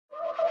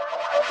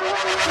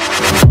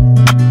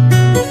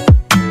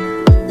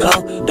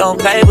Don't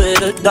play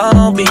with it,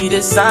 don't be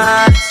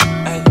dishonest.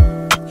 Ay,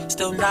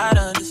 still not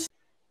understand.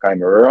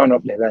 Kind of run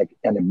up there like,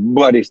 and the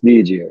baddest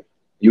DJ,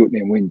 youth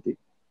named Winty.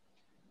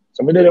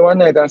 So I did it one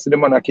night and see the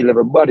man I kill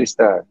everybody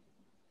star.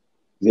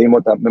 They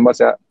must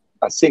say,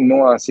 I sing, no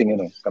one sing, you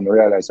know. And I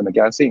realize I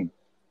can't sing.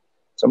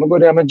 So I go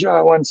there, I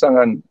draw one song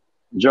and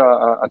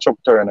draw a Chuck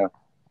Turner.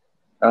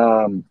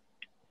 The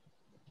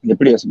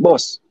place,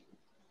 boss.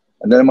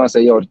 And then the man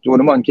say, yo,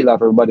 the man kill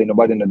off everybody,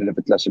 nobody know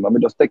the clash him. I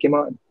just take him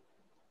on.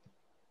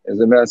 Is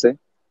the man say?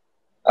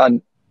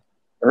 And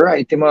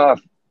write him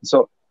off.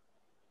 So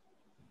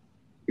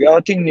we have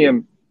a thing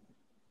named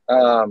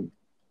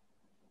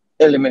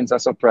Elements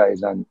of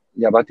Surprise, and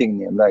you have a thing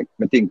named, like,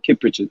 I think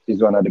Kip Richards is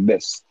one of the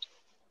best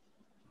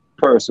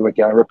person who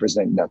can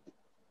represent that.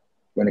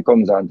 When it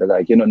comes down to,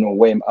 like, you don't know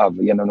where I'm have,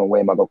 you don't know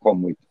where I'm going to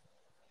come with.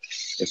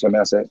 That's what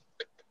I say.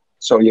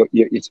 So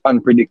it's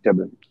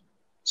unpredictable.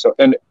 So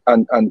and I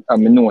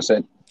know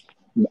say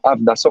I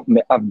have that something,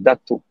 I have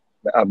that too.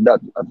 I have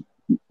that.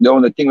 The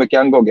only thing we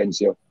can go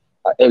against you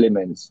are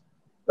elements.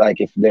 Like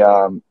if they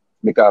are,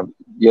 because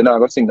you're not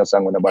gonna sing the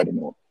song when nobody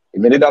know.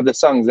 If you did have the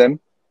songs them,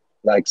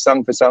 like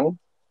song for song,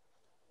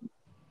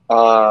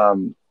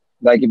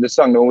 like if the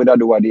song no would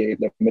do what they if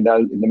they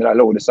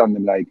allow the song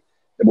them like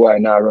the boy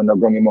now run the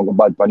ground him go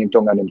bad pan him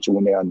tongue and him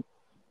tune and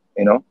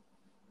you know.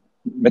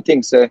 I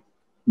think say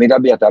may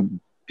that be at a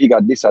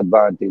bigger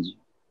disadvantage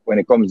when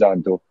it comes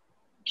down to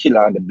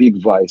killer and the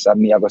big voice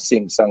and me I go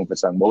sing song for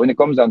song. But when it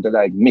comes down to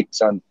like mix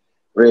and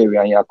Ray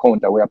and your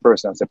counter where a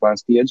person step on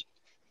stage,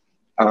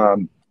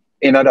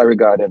 in other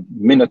regard,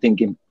 me not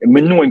thinking,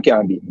 me know him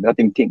can't beat me. That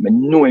him think, me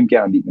know him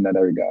can't beat me in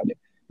other regard.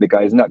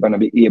 Because he's not going to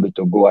be able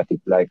to go at it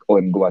like how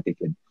him go at it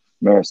with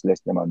Merciless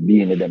them and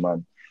Beanie them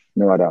and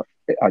no other,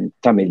 and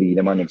Tommy Lee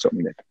them and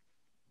something like that.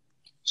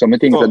 So I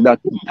think that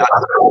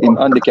in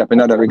handicap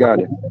in other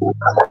regard.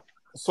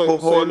 So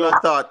hold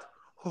that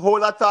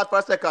thought for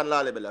a second,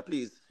 Lalibela,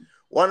 please.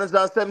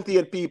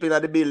 178 people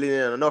in the building, you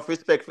know, enough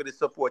respect for the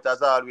support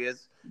as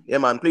always. Yeah,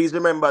 man, please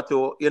remember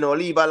to, you know,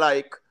 leave a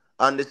like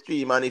on the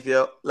stream, and if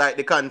you like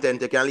the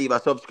content, you can leave a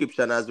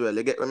subscription as well.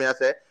 You get what I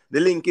say? The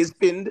link is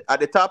pinned at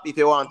the top if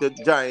you want to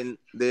join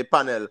the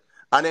panel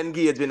and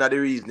engage in the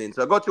reasoning.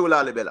 So go to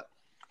Lalibela.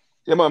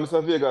 Yeah, man,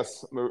 Mr.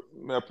 Vegas, I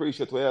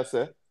appreciate what you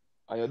say.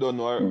 And you don't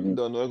know,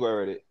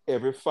 already.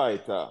 Every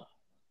fighter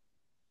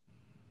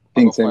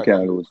thinks they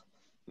can lose.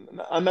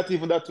 And not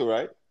even that too,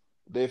 right?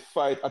 They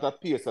fight at a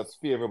pace that's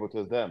favorable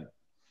to them.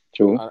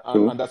 True.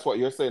 And that's what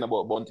you're saying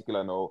about Bounty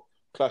Killer now,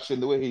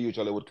 clashing the way he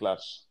usually would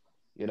clash.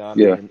 You know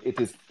what I mean?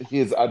 It is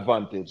his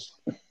advantage.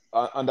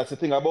 And that's the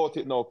thing about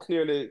it now.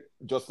 Clearly,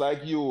 just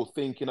like you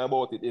thinking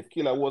about it, if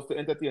Killer was to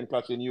entertain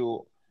clashing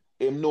you,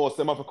 him knows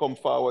him have to come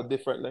forward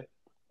differently.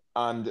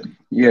 And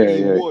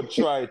he would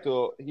try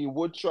to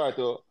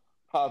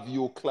have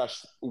you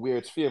clash where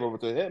it's favorable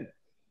to him.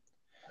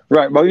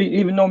 Right, but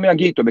even though me I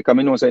get to because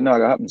I know say not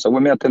gonna happen. So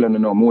when me I telling you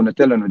now, me not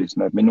telling you this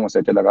now, me know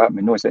say tell happen,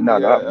 me know say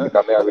not gonna happen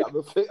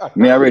because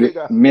me already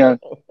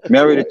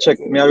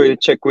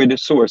check with the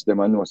source them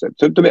and know say.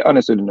 So to be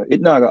honest with you, it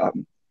not gonna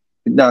happen.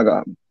 It not gonna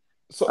happen.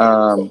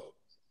 So,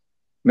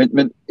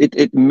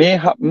 it may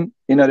happen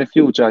in the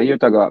future. Here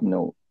to go happen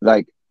now.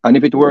 Like, and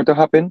if it were to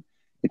happen,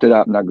 it would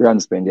happen at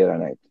Grand Spin the other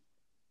night.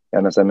 You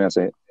understand me? I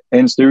say,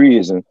 hence the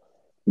reason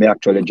me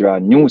actually draw a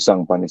new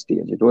song on the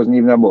stage. It wasn't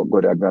even about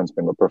go to Grand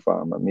Spin go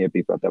perform and me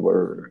people that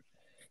were.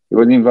 It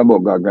wasn't even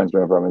about go to Grand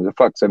Spin perform. The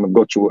fact that I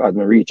go through as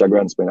I reach a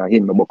Grand Spin, I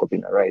hit my book up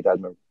in the right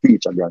as I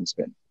reach a Grand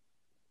Spin.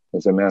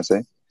 You see me? I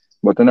say,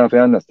 but enough you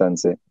understand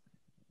say,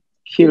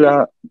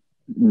 Killer.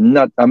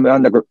 Not, I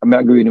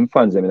agree with him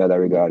fans in that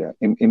regard.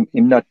 Him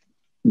not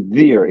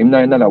there. Him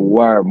not in a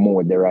war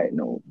mode there right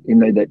now. Him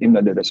not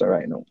there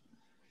right now.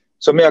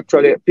 So me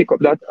actually pick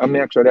up that and me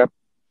actually,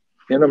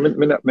 you know,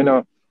 me not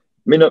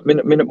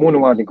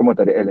want to come out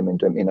of the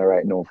element in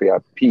right now for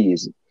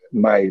appease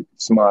my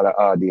smaller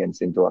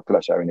audience into a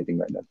clash or anything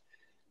like that.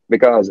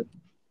 Because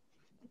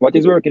what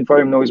is working for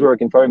him now is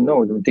working for him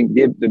now. I think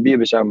the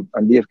Baby Sham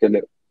and Dave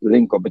Kelly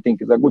link up. I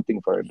think it's a good thing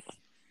for him.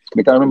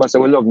 Because remember, so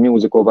we love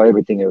music over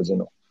everything else, you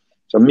know.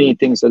 So me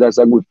think so that's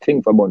a good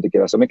thing for Bounty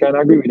Killer. So I can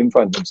agree with him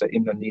fans and say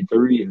him don't need to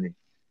really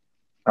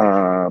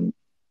go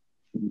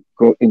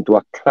into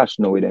a clash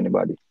now with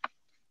anybody.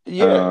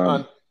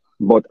 Yeah.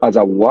 But as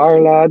a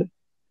warlord,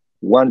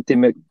 one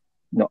thing I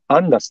no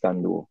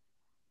understand though,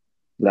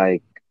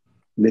 like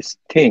this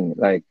thing,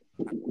 like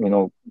you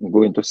know,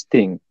 going to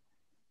Sting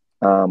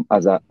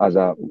as a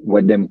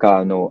what them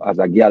call now as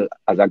a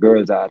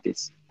girl's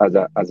artist, as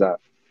a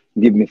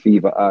Give Me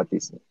Fever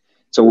artist.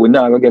 So we're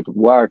not gonna get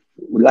war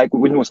like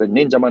we know say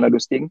Ninja Man do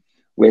Sting,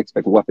 we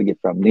expect what to get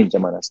from Ninja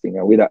Man a Sting,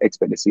 and we don't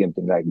expect the same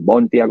thing like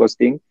Bounty a go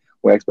Sting,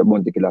 we expect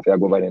Bounty Killer to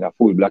go over in a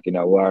full black in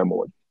a war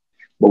mode.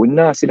 But we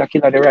not see that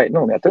Killer there right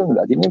now. I tell you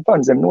that. Even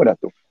fans them know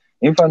that too.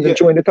 In fans them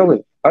throwing the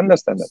towel.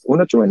 Understand that. We're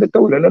not throwing the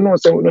towel. I don't know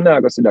say we're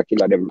not gonna see that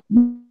Killer there.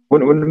 We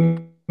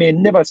may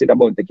never see the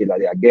Bounty Killer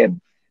there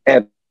again.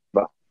 Ever.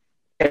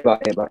 ever.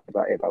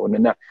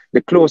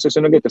 The closest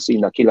you get to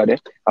seeing a killer there,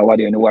 and what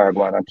they in the war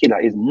going, and killer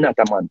is not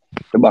a man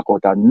to back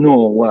out of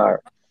no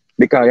war.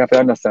 Because you have to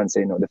understand,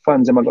 say, the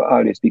fans them go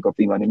always speak up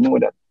him and they know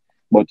that.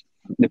 But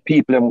the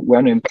people who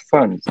are not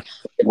fans,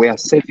 where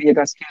say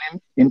Vegas kill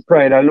him, in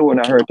pride alone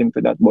I hurt him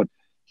for that. But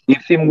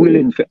if him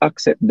willing to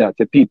accept that,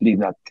 the people did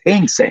not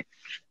think, say,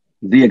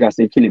 Vegas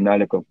they kill him now,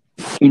 like a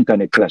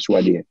internet clash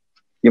what there.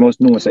 You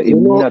must know, say,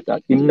 him not there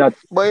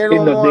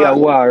a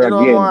war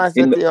again. What I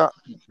say to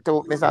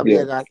Mr.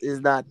 Vegas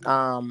is that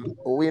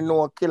we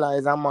know Killer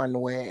is a man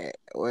where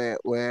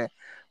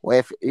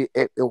if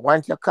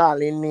once you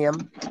call in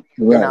name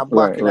in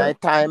a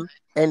time,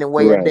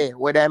 anywhere you're there,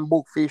 whether I'm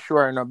book for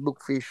sure or not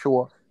book for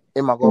sure,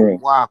 him a go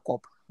walk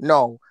up.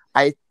 No,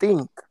 I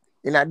think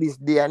in this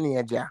day and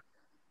age,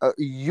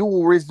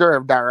 you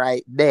reserve that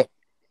right there.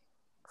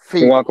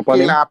 For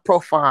Killer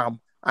perform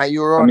and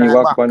you run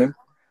back.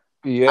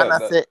 Yeah, and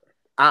I say,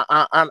 and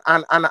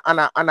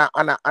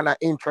I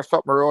interest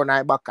up around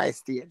my back on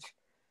stage.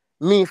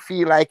 Me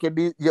feel like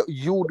you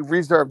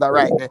deserve that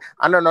right there.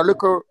 I don't know,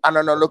 look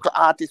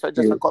artists or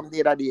just come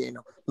the other day,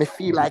 Me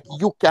feel like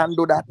you can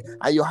do that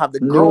and you have the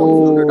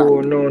ground to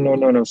do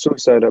that. No.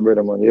 Suicide,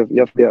 brother, man. You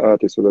have to be an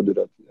artist who will do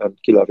that and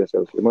kill off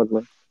yourself. You mad,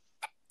 man?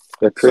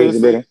 You're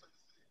crazy, brother.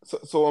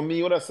 So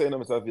me, what I say,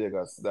 Mr.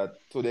 Vegas, that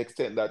to the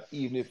extent that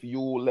even if you,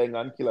 Leng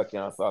and Killer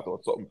can start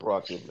out something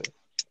proactively.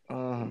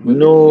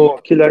 No,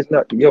 Killer is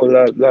not. Yo,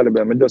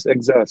 Lalibel, I'm just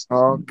exhaust.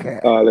 Okay.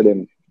 All of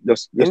them.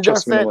 Just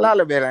say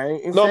Lalibel.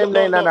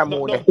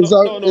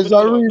 It's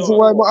a reason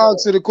why I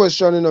ask you the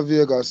question in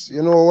Vegas.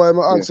 You know why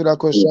I ask you that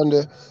question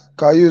there?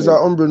 Because you use that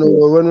umbrella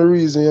when the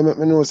reason you make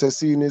me know say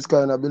seeing is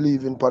kind of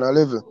believing pan a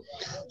level.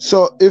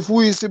 So if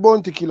we see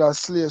Bounty Killer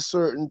slay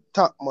certain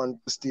top man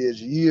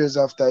stage years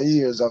after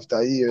years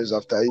after years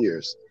after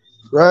years,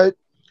 right?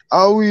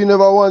 And we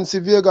never want to see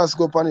Vegas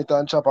go on it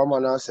and chop a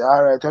man and say,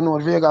 all right, you know,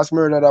 Vegas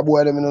murder that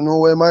boy, them, you know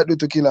what he might do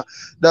to Killer.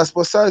 That's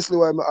precisely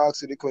why I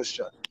ask you the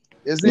question.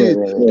 You see,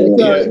 you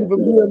can't even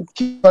blame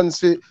Killer and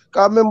say,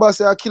 because remember,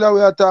 say, a Killer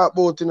we are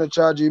talking about in the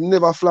charge, him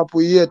never flap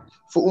with yet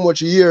for how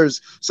much years.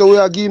 So we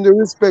are giving the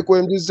respect where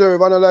him deserve,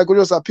 and like we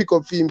just a pick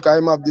up him because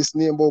him have this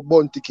name about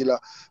Bounty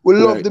Killer. We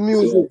love the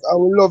music and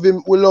we love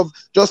him,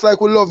 just like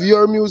we love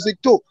your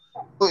music too.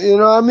 You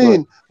know what I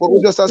mean? But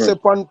we just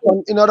accept on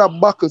another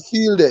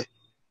battlefield there.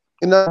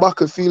 In a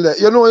battlefield there.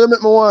 You know, you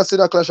make me want to see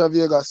that Clash of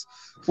Vegas.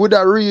 With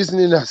that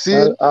reasoning, see?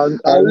 I'll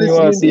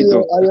want to see it.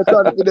 And your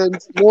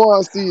confidence, I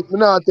want to see it. I'm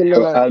not telling you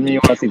that. I'll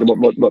want to see it,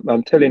 but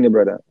I'm telling you,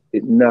 brother,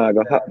 it not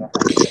going to happen.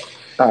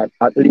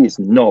 At least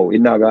no, it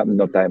not going to happen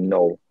no time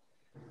now.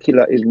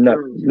 Killer is not,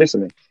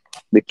 listen,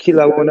 the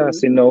Killer want to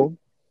see now,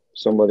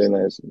 somebody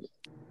nice.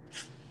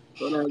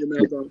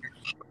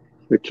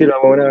 The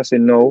Killer want to see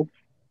now,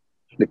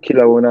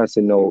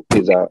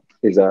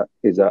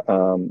 is a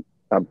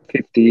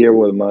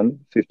 50-year-old man,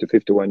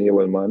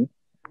 51-year-old man,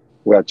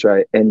 where I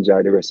try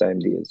enjoy the rest of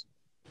his days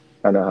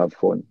and I have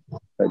fun.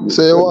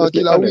 So you want to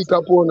kill a weak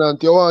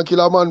opponent, you want to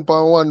kill a man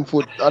on 1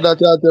 foot, and that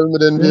you tell me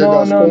then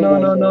Vegas.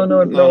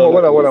 No,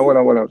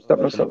 hold on. Stop.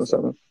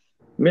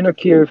 Me no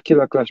care if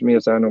Killer clash me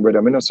or no,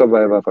 brother. Me no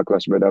survive off a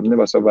clash, brother. I've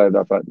never survived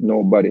off of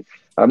nobody.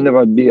 I've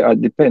never been a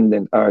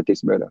dependent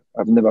artist, brother.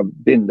 I've never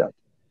been that.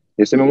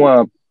 You see, me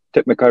want to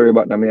take my career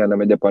back now, me and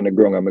I'm dip on the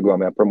ground and I go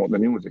and I promote my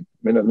music.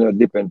 I don't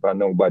depend on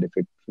nobody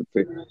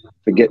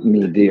to get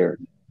me there.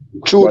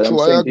 True. I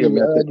tell you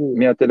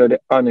the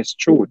honest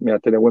truth. I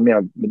tell you when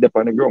I dip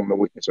on the ground, I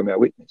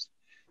witness.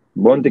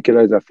 Bounty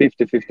Killer is a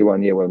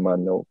 51-year-old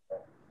man now.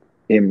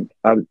 Him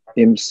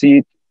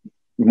see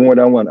more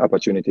than one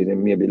opportunity.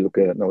 Him maybe look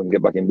at now and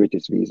get back in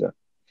British visa.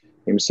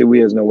 Him see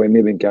ways now where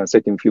maybe can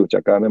set in future.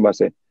 Because I remember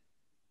say,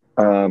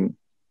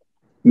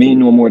 me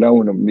know more than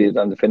one based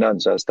on the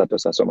financial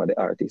status of some of the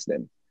artists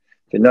then.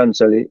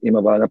 Financially, him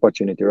have an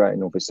opportunity right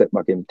now to set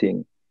back him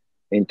thing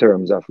in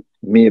terms of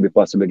maybe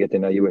possibly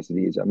getting a US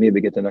visa,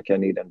 maybe getting a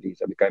Canadian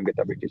visa, because him get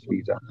a British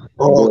visa.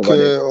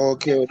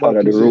 Okay.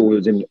 Follow the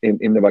rules, him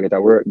never get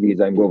a work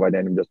visa, him go over there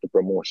and him just a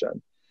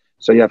promotion.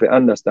 So you have to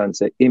understand,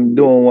 say, him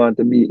don't want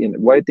to be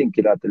in, why think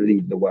he have to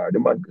lead the war? The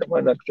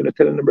man actually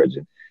telling the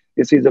brethren.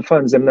 You see, the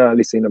fans them not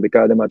listening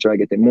because they might try to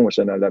get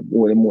emotional, that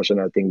whole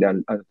emotional thing,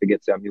 and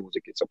forget their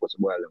music is supposed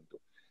to boil them to,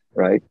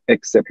 right?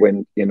 Except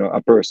when,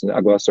 a person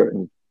go to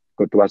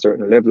a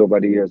certain level over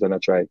the years and I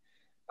try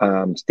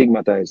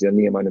stigmatize your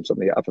name and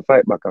something, you have to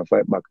fight back,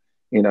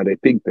 the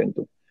pig pen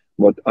too.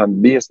 But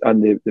based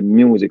on the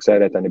music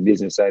side and the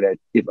business side,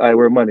 if I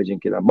were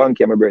managing Killer,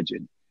 Banky I'm a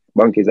brethren.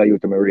 Banky is a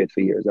youth I'm a rate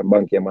for years, and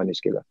Banky I manage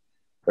Killer,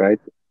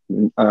 right?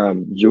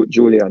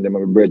 Julia and them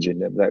are brethren,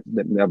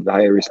 they have the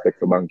high respect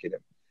for Banky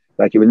them.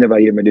 Like, you will never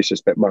hear me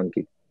disrespect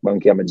Banky.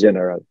 Banky, I'm a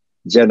general.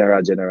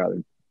 General.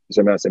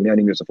 So I say, me and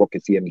him used to fuck the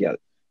same girl.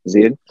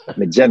 Zane,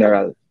 I'm a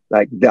general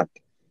like that.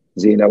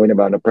 Zane, I will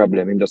never have no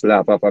problem. Him just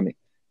laugh off of me.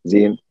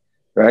 Zane,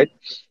 right?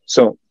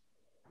 So,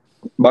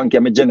 Banky,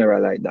 I'm a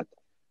general like that.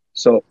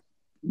 So,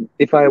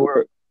 if I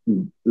were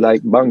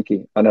like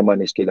Banky and a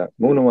managed Killer, I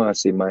don't want to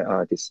see my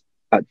artist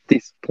at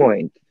this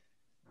point.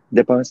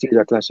 The pan stage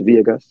at Clash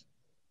Vegas.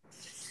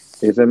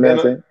 It's a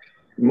message.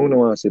 I don't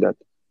want to see that.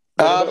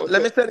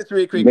 Let me say this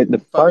really quick. But the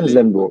fans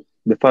them though,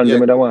 the fans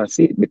them don't want to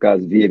see it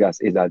because Vegas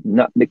is that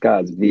not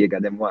because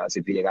Vegas them want to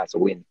see Vegas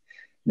win.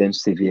 Them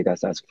see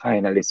Vegas as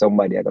finally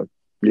somebody that got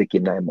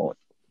breaking them out.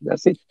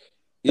 That's it.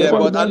 Yeah,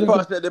 but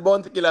unfortunately the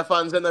Bounty Killer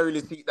fans don't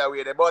really see it that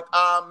way. But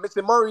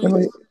Mr.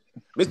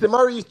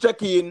 Maurice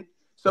check-in.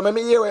 So let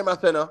me hear what I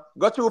say now.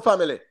 Go through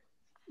family.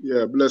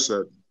 Yeah,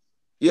 blessed.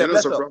 Yeah,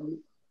 blessed.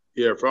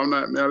 From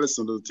that, may I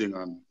listen to the thing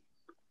and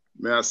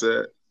may I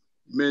say,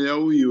 many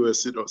of you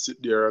sit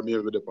there and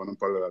maybe up on the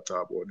parallel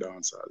talk about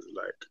dancers.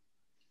 Like,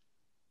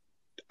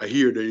 I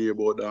hear they hear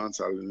about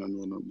dancers and I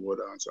know nothing about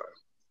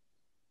dancers.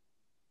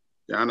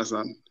 You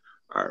understand?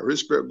 All right,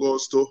 respect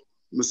goes to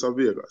Mr.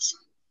 Vegas.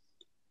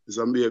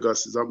 Mr.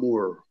 Vegas is a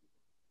more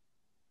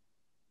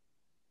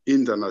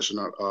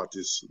international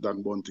artist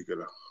than Bounty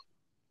Killer.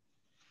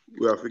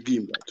 We have to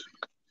give him that.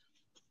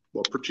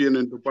 But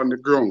pertaining to on the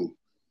ground,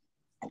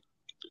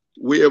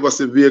 we ever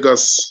see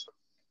Vegas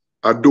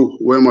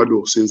what am I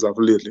do since of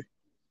lately?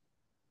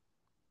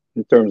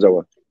 In terms of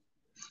what?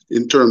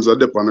 In terms of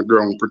depth on the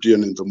ground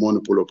pertaining to money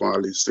pull up on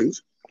all these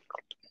things.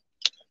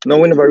 No,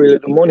 we never really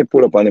do money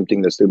pull up on them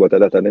things still, but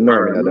that are the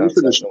norm in that. Let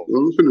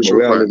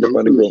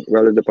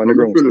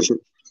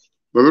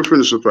me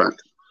finish the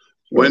point.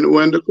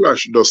 When the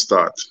clash does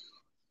start,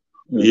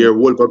 you hear a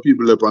whole lot of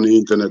people up on the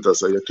internet that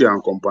say you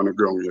can't come on the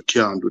ground, you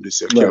can't do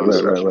this, you can't do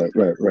that.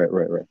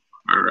 Right.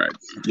 All right.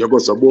 You go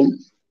to boom,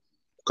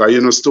 because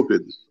you're not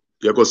stupid.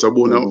 You go to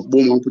boom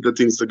and put the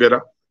things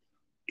together.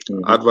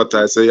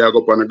 Advertise, say you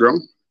go on the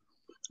ground.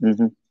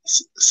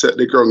 Set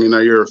the ground in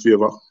your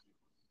favor.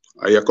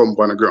 And you come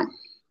on the ground.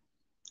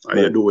 And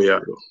you do what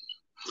you do.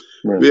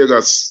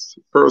 Vegas,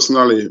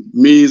 personally,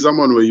 me is a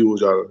man who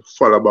usually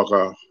follow back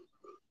a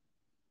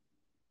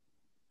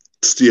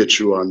stage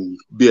show and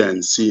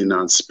behind scene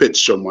and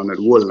spectrum and the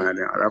whole line.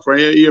 If I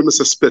hear me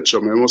say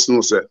spectrum, I must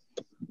know say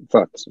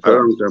facts. I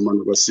don't time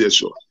on the stage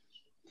show.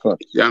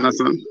 Facts. You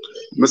understand?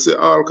 I say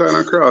all kind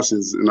of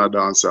crosses in a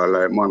dancer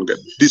like man get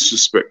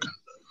disrespect.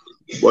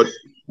 But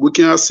we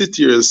can't sit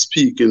here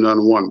speaking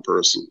on one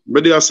person.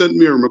 But they have sent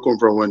me where I come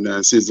from when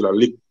they says that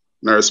lick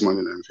nurse man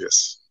in their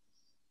face.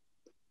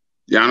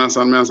 You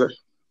understand me? I say?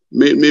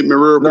 I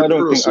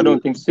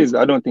don't think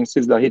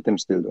Sizzla hit him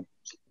still though.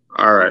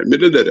 All right, me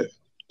did it.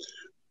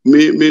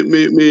 Me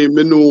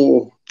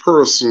know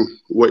person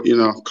what in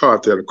a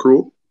cartel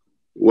crew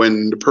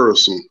when the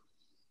person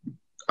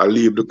I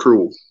leave the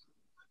crew,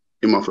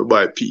 him have to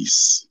buy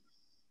peace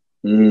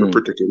to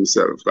protect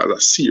himself. That's a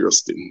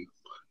serious thing.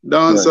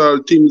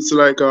 Dancehall things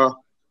like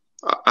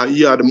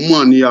you have the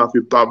money, you have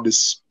to have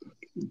this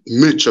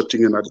major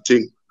thing and that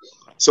thing.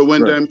 So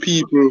when them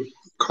people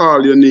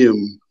call your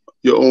name,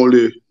 you're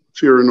only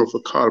fear enough to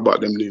call back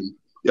them name.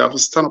 You have to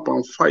stand up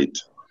and fight.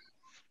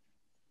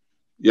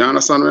 You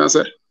understand what I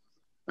say?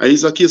 And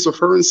it's a case of,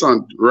 for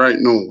instance, right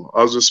now,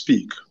 as we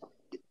speak.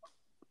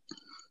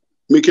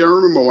 Me can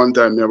remember one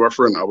time I have a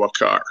friend have a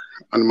car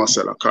and I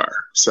sell a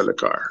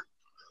car.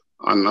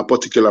 And a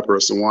particular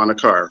person want a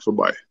car for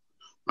buy.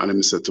 And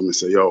he said to me,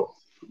 yo,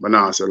 but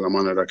now I sell a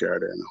man of that car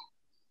there now.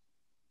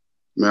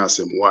 Me ask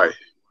him, why?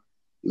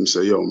 He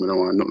said, yo, I don't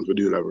want nothing to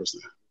do with that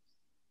person.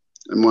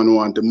 The man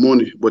want the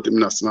money, but him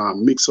not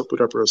mix up with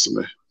that person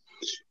there.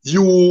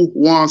 You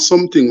want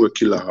something where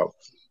killer have.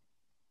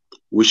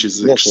 Which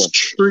is the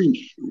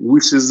street.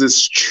 Which is the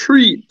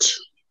street.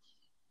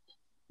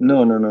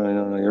 No,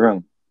 you're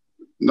wrong.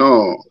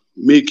 No,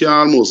 me can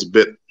almost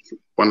bet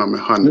when I'm a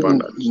hand on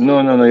that.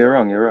 No, you're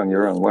wrong. You're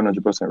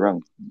 100%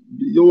 wrong.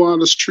 You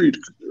want the street,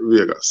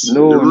 Vegas.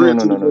 No, hold on.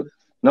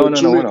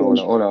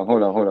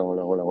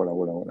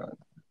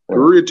 The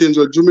ratings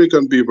that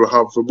Jamaican people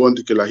have for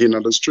Bounty Killer here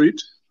on the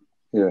street.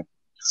 Yeah.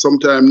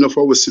 Sometimes enough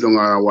of us sit down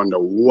and wonder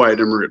why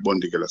them rate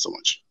Bounty Killer so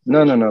much.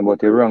 No,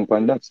 but you're wrong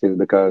on that still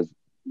because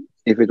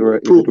if it were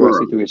a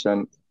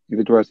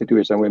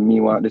situation where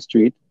me want the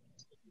street,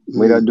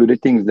 we'd do the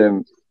things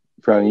them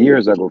from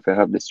years ago to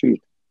have the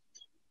street.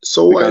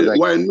 So why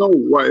no?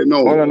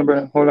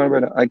 Hold on,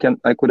 brother. I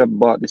could have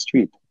bought the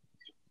street.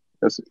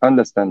 Just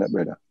understand that,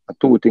 brother.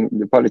 Two things,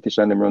 the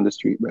politicians them run the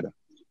street, brother.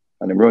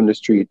 And they run the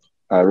street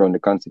around the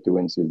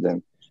constituencies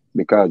them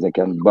because they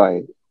can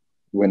buy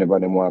whenever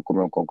they want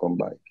to come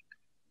buy.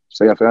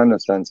 So you have to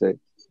understand, say,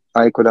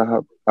 I could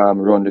have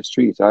run the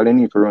streets. All they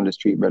need to run the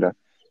street, brother,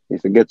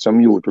 is to get some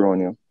youth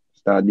around you,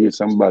 start deal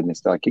some badness,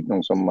 start kicking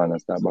down some man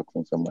and start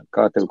boxing some man.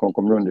 Cartel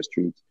come run the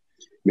streets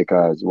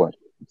because what?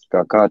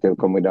 Because cartel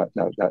come with that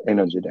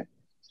energy there.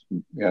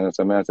 You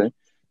understand what I'm saying?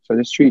 So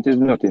the street is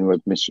nothing where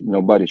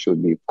nobody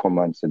should be come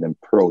and say them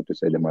proud to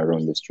say them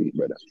around the street,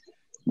 brother.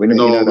 But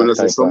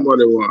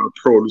somebody want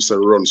proud to say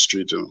run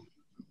street, you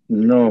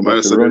know. No,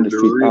 but to run the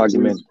street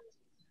argument.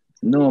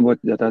 No, but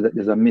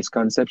there's a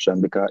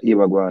misconception because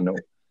Eva go on now.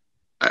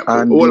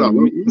 Hold on,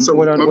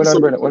 brother.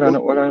 Hold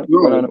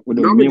on. With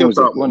the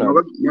music.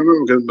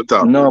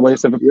 No, but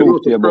it's a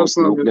proof to you about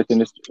getting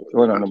this.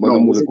 Hold on, but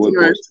don't move the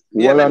goalpost.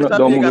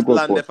 Don't move the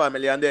goalpost.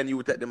 Family, and then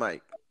you take the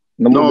mic.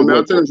 No,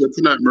 I'm telling you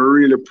tonight, I'm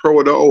really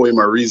proud of all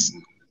my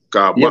reason.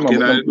 Because back in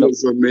the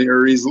days of my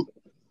reason,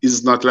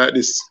 is not like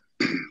this.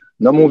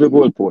 No move the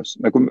goalpost.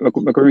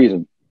 Make a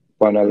reason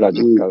from a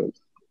logical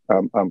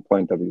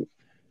point of view.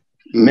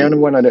 Me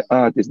and one of the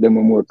artists, them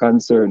were more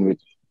concerned with.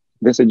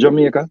 They say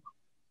Jamaica.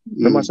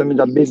 They must have been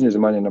a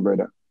businessman in a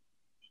brother.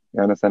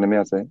 You understand me?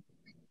 I say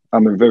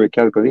I'm very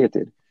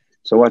calculated.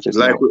 So watch this.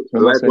 Like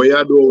what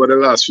you do over the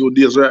last few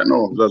days right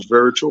now. That's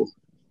very true.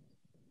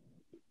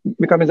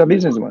 Because he's a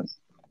businessman.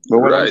 But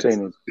what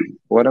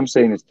I'm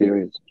saying is still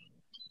is.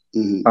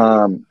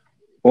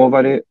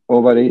 Over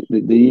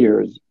the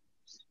years,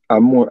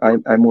 I'm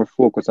more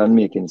focused on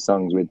making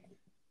songs with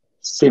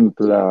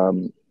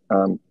simple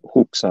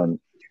hooks and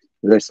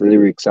less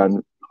lyrics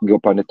and go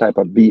up on the type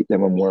of beat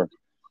them are more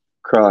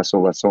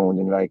crossover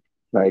sounding like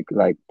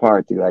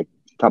party, like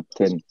top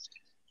 10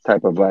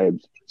 type of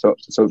vibes. So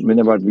me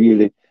never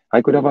really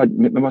I could have had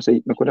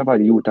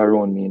youth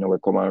around me, we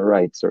come and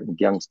write certain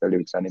gangster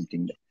lyrics and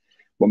everything.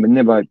 But me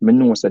know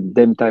that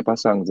them type of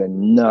songs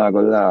and not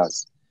gonna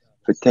last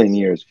for 10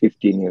 years,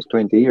 15 years,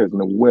 20 years. Me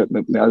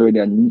already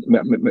you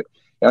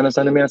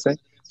understand me I say?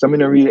 So me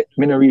not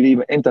really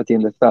even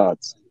entertain the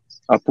thoughts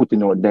of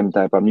putting out them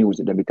type of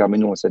music because I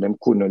know them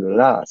couldn't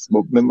last.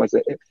 But remember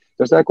say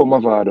just like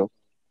Mavado,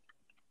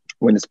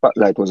 when the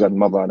spotlight was on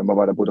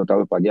Mavado put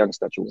out a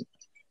gangster tune.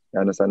 You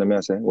understand me I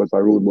say? Was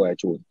a rude boy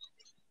tune.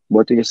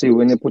 But you see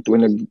when you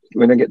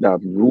get that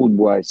rude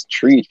boy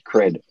street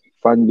cred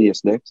fan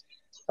base there,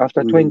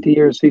 after 20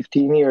 years,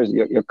 15 years,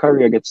 your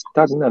career gets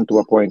stagnant to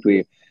a point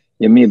where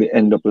you maybe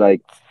end up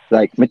like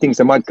me think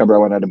Mad Cabra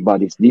one of the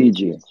baddest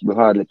DJ. We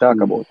hardly talk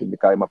about it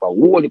because I'm a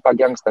whole heap of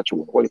gangster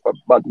tune, whole heap of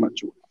bad man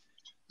tune.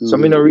 So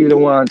I don't really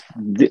want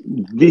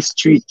this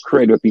street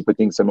cred where people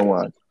think I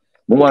want.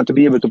 I want to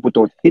be able to put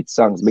out hit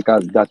songs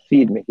because that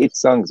feed me hit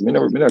songs. Me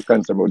not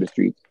concerned about the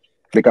street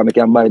because I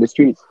can buy the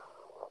streets.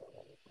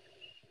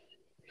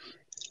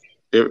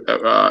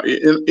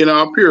 In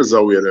our peers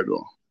are weird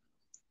though.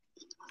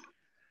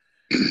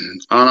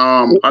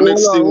 And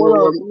next thing hold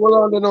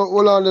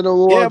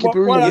on, keep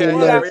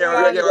reading.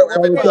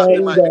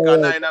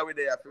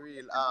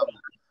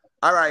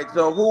 All right,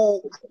 so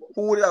who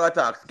would have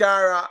attacked?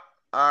 Scara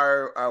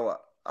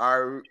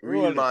or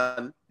Real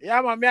Man?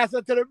 Yeah, man, I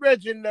said to the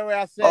bridge in the way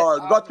I said. Oh,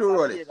 got to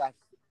roll it.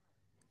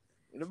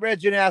 The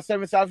bridge in I said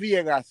Mr.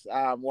 Vegas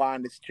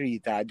on the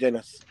street,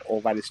 jealous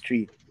over the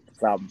street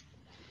from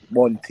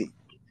Monty.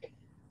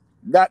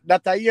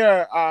 That a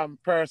your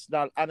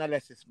personal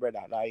analysis,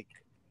 brother. Like,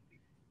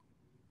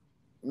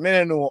 me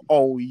don't know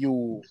how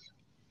you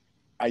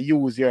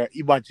use your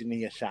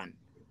imagination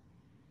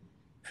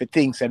for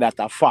things that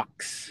are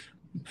facts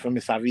for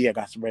Mr.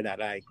 Vegas, brother.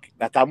 Like,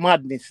 that are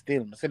madness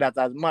still. I say that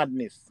as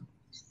madness.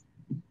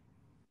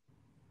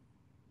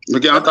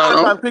 Okay, I'll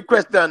ask one quick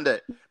question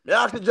there. Me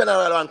ask the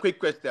general one quick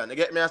question. You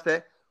get me? I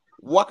say,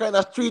 what kind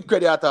of street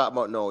credit you talk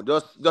about now?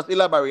 Just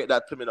elaborate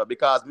that to me now.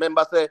 Because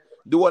members say,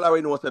 the whole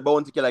already knows the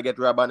Bounty Killer get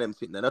robbed and them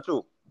sitting there. Not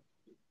true.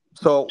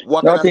 So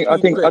what kind of street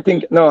cred?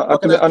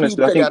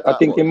 I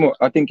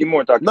think he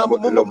more talking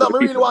about the love No, I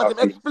really want him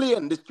to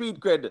explain the street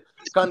cred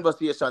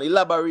conversation.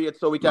 Elaborate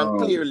so we can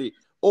clearly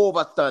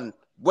understand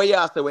what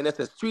you say when they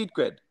say street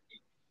cred.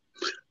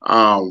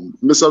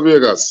 Mr.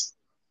 Vegas.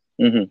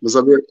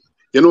 Mr. Vegas,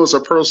 you know, so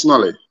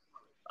personally,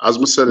 as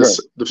I said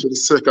the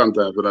second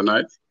time for the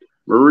night,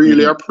 I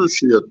really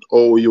appreciate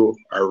how you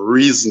are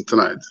reason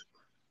tonight.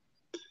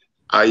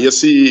 You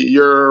see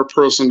your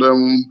person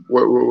them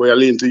where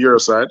lean to your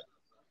side.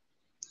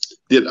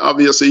 Then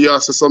obviously you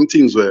have some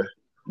things where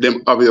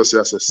them obviously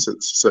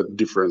has a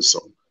different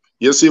song.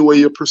 You see where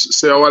you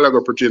say a while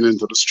ago pertaining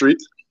to the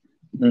street,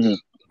 them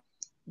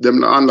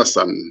not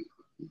understand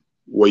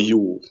where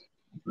you.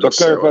 So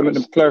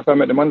clarify,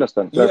 make them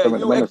understand.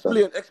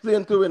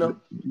 Explain to me.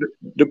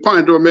 The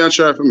point where me I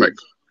try to make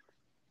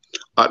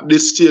at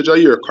this stage of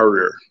your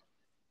career,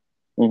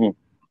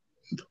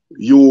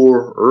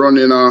 you're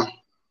running a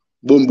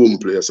boom boom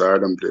place or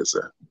them place,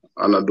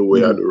 and not the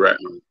way I do right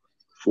now.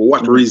 For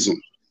what reason?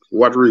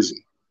 What reason?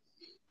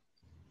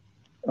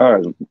 All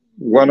right,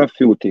 one of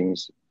few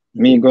things.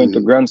 Me going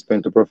to Grand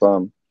Spain to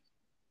perform.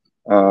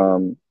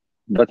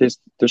 That is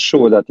to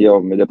show that you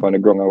have me up on the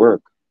ground at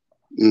work.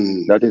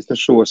 That is to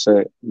show,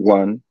 say,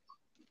 one,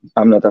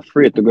 I'm not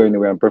afraid to go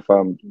anywhere and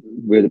perform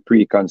with the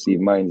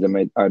preconceived minds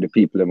or the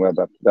people who have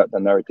that the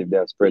narrative they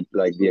have spread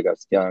like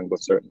Vegas can't go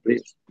certain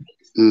place.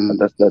 And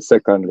that's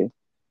secondly.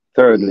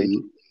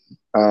 Thirdly,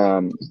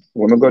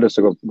 when I go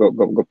to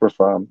go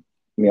perform,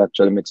 me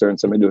actually make certain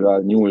so me do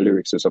all new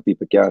lyrics so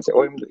people can say,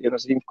 oh, you know,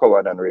 see him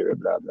covered and really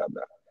blah blah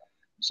blah.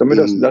 So me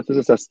that is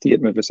just a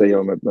statement to say,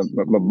 yo, my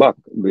back,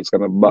 because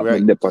my back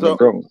me dip on the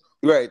ground.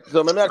 Right.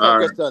 So let me ask one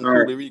question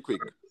to be real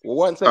quick.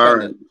 1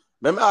 second.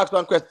 Let me ask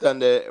one question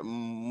there,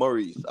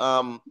 Maurice.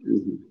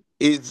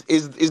 Is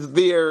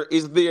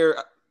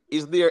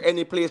there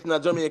any place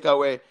in Jamaica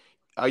where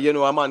you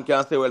know a man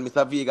can say, well,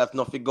 Mr. Vegas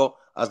nothing go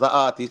as an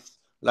artist,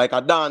 like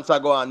a dancer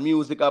go and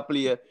music a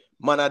play,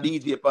 man a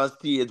DJ on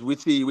stage. We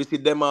see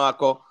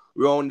Demarco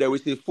round there, we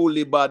see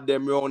Fully Bad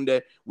them round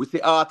there, we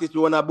see artists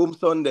who wanna boom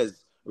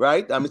Sundays,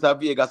 right? And Mr.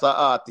 Vegas an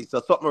artist. So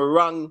something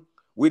wrong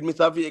with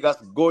Mr. Vegas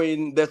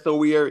going there so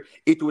where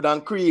it would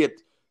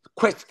create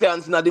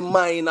questions in the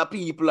mind of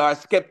people or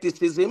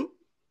skepticism?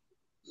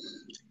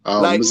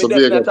 Like Mr. me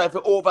Vegas. definitely try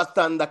to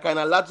overstand that kind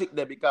of logic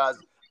there because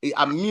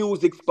a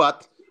music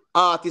spot,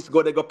 artists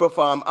go to go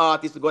perform,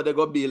 artists go to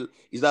go bill,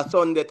 is a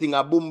Sunday thing,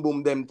 a boom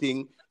boom them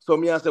thing. So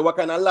me I say, what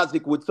kind of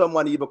logic would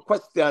someone even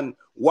question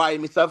why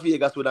Mr.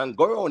 Vegas wouldn't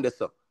go around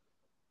this?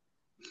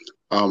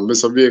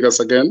 Mr. Vegas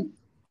again?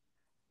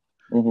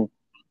 No,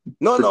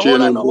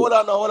 hold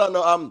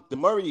on. The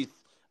Maurice.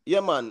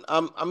 Yeah, man.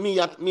 Me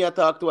I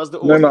talk to us the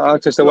no,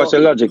 artist, so what's the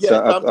logic? Yes,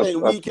 I'm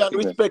saying we can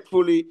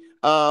respectfully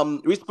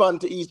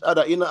respond to each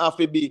other. You know, have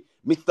to be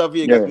Mr.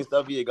 Vegas,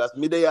 Mr. Vegas.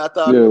 Me they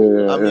talk.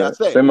 Me I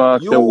say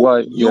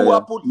you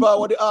are put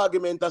forward the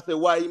argument and say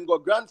why him go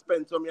grand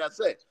spend. So me I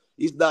say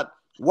is that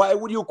why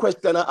would you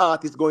question an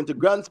artist going to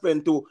grand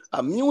spend to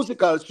a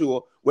musical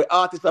show where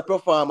artists are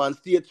performing and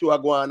stage show are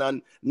going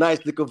and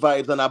nice little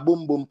vibes and a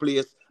boom boom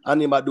place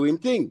and him are doing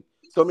thing.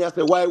 So me I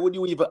say why would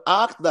you even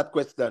ask that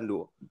question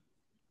though?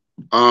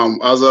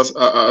 As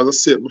I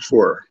said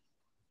before,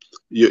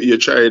 you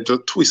try to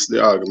twist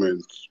the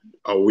argument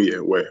away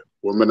where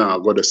me not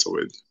go this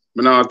way.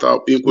 Me not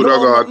talk.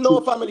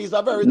 No, families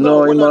are very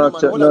no.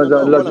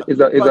 Is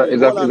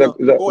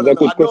a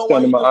good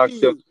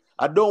question.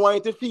 I don't want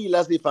you to feel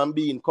as if I'm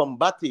being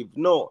combative.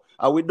 No,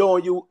 we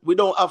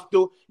don't have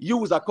to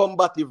use a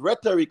combative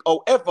rhetoric.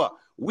 However,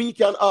 we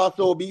can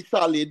also be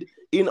solid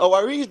in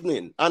our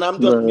reasoning, and I'm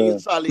just being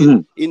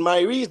solid in my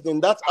reasoning.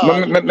 That's all.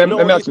 Let me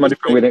ask you a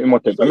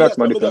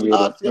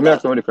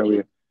different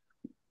way.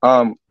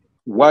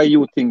 Why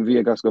you think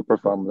Vegas will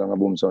perform on a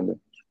Boom Sunday?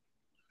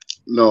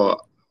 No,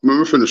 let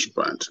me finish the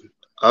point.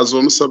 As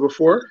I said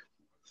before,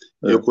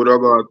 you could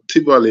have got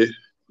Tivoli,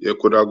 you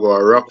could have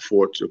got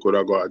Rockfort, you could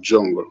have got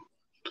Jungle.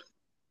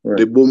 Right.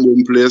 The boom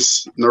boom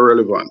place not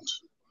relevant.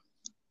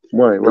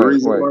 Why? Why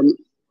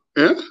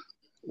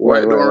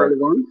not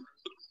relevant?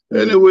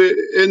 Anyway,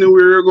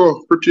 anywhere you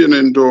go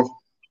pertaining to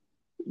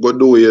go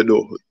do what you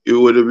do, it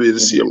would be the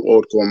same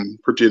outcome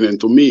pertaining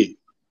to me.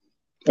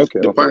 Okay.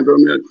 The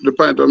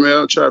point of me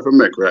I try to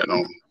make right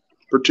now,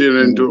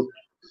 pertaining to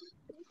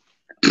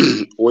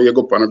where you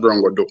go on the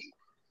ground go do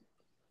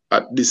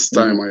at this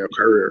time of your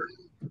career.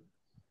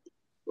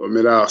 I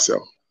mean, ask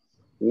you,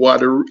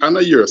 what and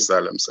a year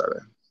asylum,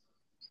 sir.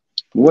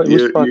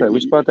 Which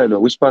part I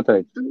do?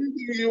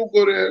 You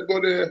go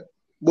there,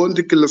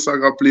 Bounty Killer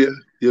Saga play.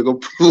 You go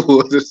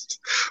propose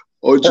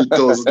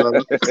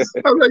 $100,000.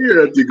 I'm not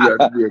here to think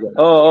that.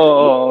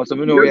 Oh, so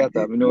we know where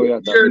that.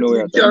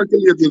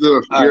 Calculated.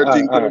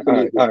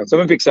 So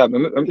we fix that.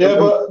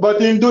 Yeah,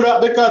 but you do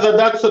that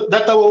because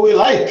that's what we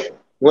like.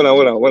 Hold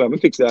on. We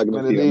fix the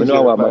argument here. We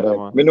know about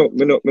that. We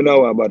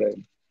know about that.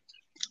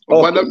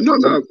 But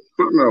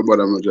no, but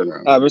I'm not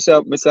general. The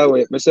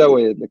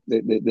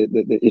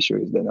issue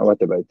is then, or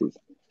whatever it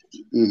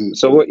is.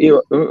 So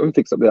we'll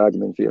fix up the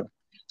argument here.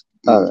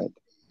 All right.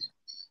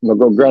 I'm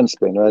go grand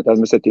spend, right? As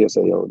I said to you,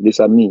 say, yo, this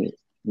is me.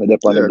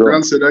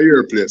 Grand spend at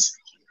your place.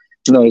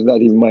 No, it's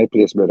not even my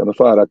place, brother. My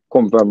father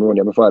come from around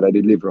here. My father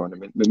did live around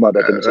here. My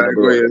mother didn't go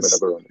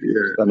around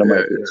here.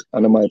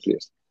 Under my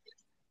place.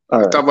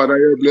 All right. Top of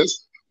your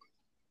place?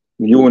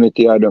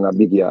 Unity, I don't have a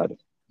big yard.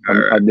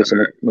 I'm just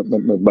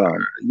my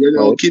barn. You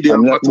know, kid,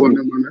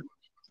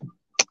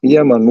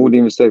 yeah, man, Moody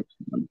himself,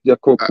 you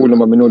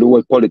know the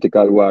whole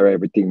political war,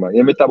 everything, man.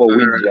 You talk about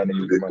Wingy and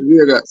man.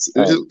 You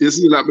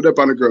see that up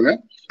on the ground, eh?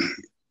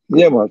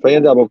 Yeah, man, for you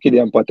talk about Kiddy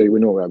and Pottery, we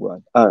know where we're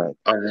going. All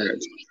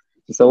right.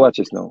 So watch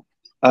this now.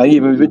 And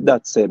even with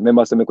that said,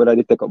 remember, so I could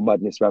have take up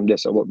badness from there,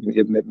 so I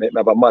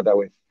have a mother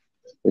with.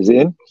 You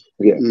see?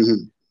 Yeah.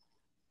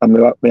 And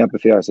I have to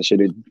fear, so she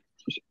did.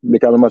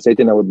 Because I must say,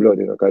 I with blood,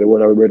 you know, because the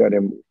one of brother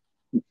them,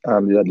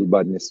 the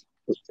badness,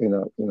 you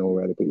know,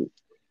 where they put it.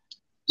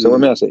 So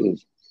what I say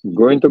is,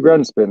 going to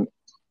Grand Spend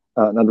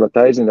and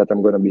advertising that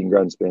I'm going to be in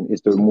Grand Spend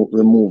is to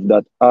remove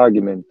that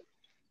argument,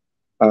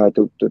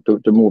 to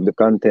move the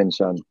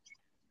contention,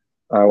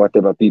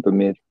 whatever people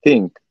may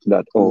think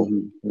that,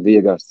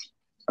 Vegas.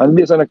 And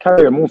based on a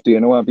career move to, you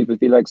know, when people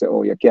feel like, say,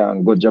 oh, you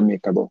can't go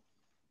Jamaica,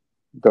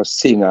 go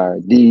sing or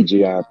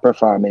DJ or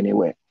perform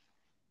anywhere.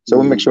 So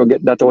we make sure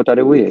get that out of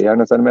the way. You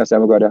understand me? I say,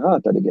 I'm going to the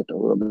heart of the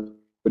ghetto.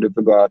 But if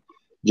we go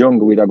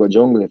jungle, we go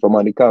jungle. If I'm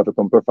on the car, we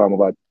come perform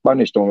about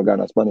Spanish Town, we go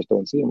to Spanish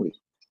Town same way.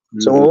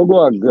 So when we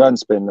go at Grand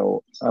Spend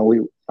now, and we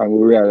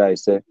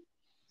realize that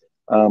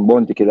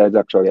Bounty Killer is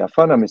actually a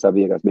fan of Mr.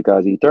 Vegas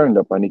because he turned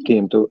up and he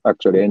came to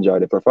actually enjoy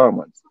the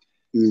performance.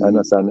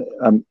 Understand?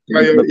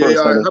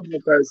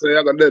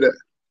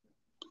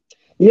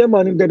 Yeah,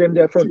 man, he did him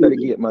there front of the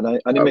gate, man,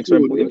 and he makes sure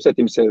he set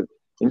himself.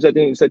 He set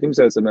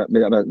himself so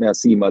I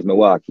see him as I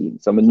walk in,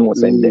 so I know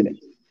I'm dead.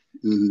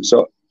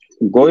 So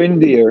go in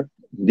there,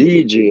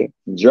 DJ,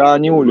 draw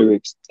new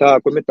lyrics,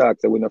 talk with me talk,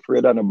 so we're not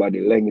afraid of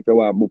nobody. Like if you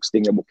want books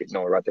thing, you book it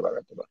now,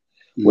 whatever.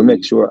 We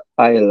make sure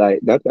I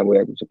like that and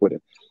we're able to put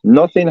it.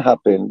 Nothing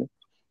happened,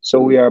 so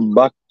we are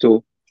back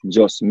to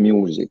just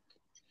music.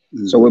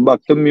 So we're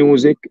back to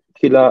music.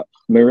 Killer,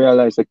 me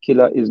realize the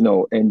Killer is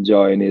now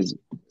enjoying his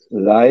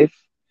life.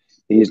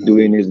 He's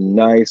doing his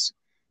nice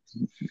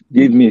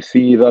give me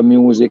fever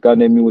music,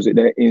 and the music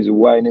that is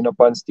winding up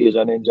on stage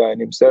and enjoying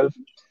himself.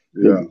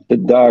 Yeah. The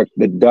dark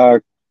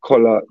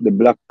color, the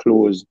black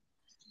clothes,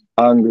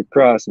 angry,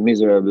 cross,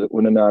 miserable.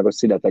 We're not gonna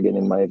see that again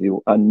in my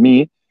view. And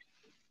me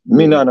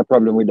not a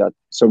problem with that.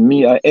 So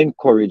me, I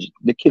encourage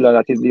the killer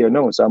that is there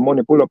now. So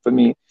money pull up for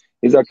me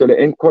is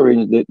actually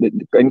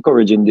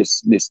encouraging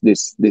this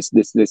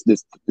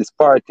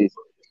party.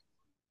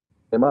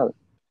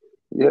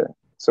 Yeah.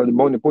 So the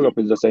money pull up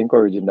is just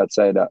encouraging that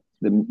side that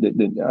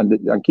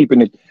and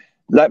keeping it.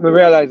 Like me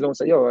realize now,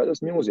 say, yo,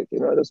 that's music,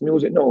 that's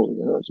music now.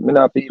 Me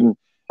not even.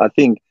 I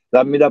think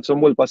that me have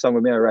some old song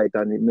with me write,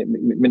 and me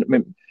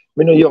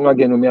no young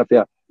again. Me have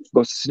to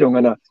go sit down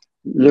and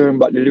learn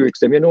about the lyrics.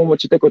 Them, you know how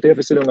much it take out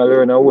to sit down and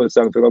learn a whole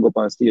song to go up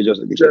on stage.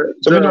 So me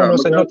don't know,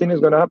 say nothing is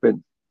gonna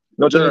happen.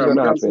 Nothing is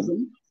gonna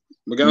happen.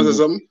 I can say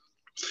something.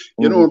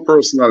 You know,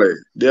 personally,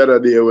 the other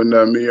day when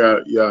me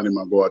and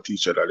him go a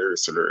teacher that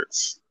lyrics.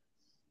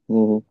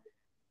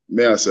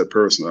 May I say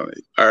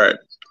personally, all right.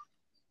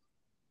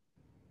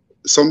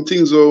 Some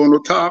things we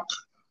want to talk,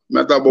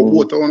 matter about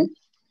both of them.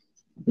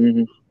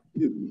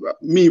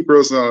 Me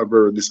personally, I'm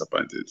very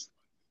disappointed.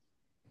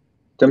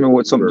 Tell me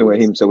what something where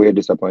him say we're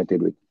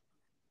disappointed with.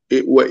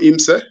 What him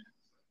say?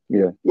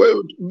 Yeah.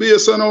 Well,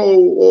 based on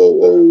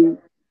how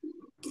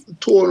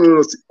tone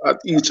us at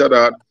each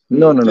other.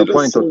 No.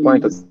 Point out. We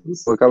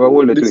have a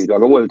hold it to it.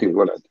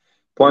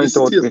 Point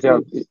out.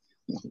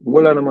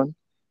 Hold on, man.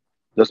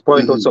 Just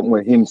point out something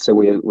where him say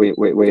where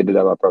you did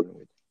have a problem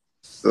with.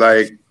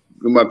 Like,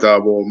 no matter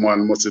about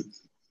man must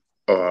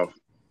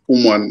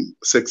woman,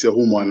 sexy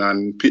woman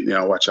and pitney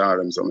and watch all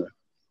them somewhere.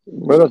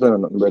 Well, that's not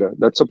nothing, brother.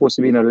 That's supposed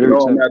to be in a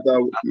lyrics. No,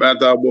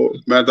 matter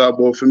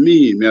about for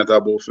me.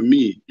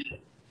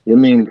 You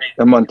mean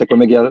a man take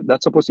me girl?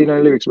 That's supposed to be in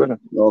a lyrics, brother.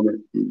 No,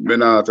 me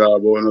not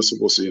about not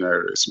supposed to be in a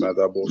lyrics.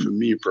 Matter about for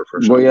me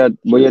professionally.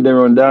 But you there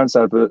on dance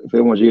for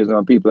much years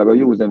and people are gonna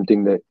use them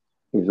thing there.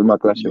 If you make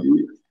clash.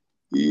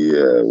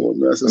 Yeah, well,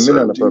 that's a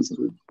certain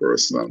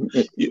personal.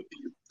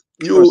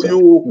 You what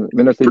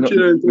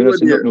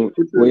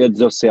you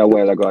just say a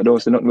while ago. I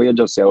don't say nothing what you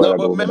just say a while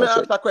ago. But let me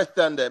ask a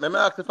question there. Let me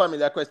ask the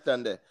family a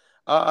question there.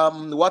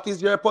 What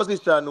is your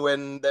position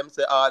when them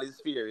say all is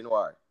fair in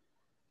war?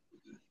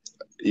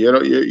 You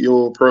know,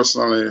 you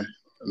personally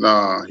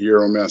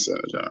hear a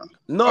message.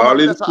 No,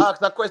 man, just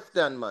ask a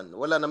question, man.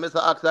 Well, I'm just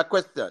ask a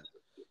question.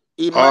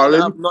 It might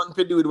have nothing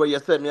to do with what you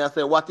said. I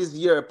say, what is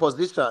your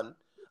position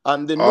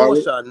on the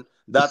notion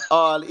that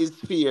all is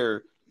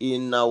fair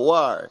in a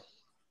war?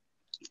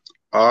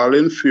 All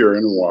in fear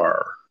in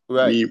war.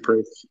 Right.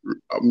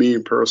 Me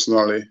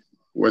personally,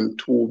 when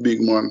two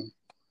big men,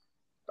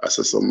 I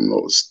say some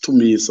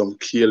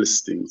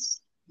careless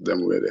things,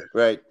 them way there.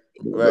 Right.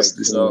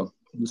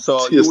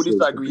 So you would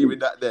disagree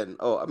with that then?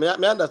 Oh, I mean, I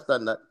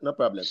understand that. No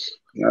problem.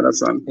 You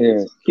understand?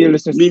 Yeah.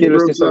 Carelessness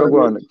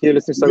go on.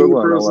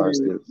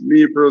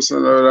 Me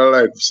personally, I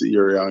like to see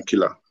Yuri and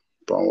Killer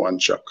on one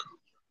track.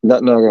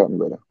 That not happen,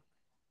 brother.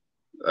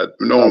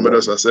 No, but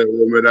as I say,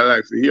 what I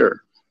like to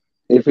hear.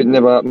 If it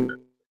never happened,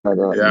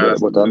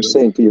 what I'm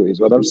saying to you is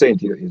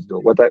though,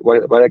 what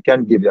I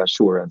can give you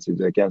assurance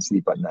is I can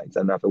sleep at night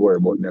and not have to worry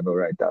about never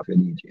write off your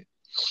DJ.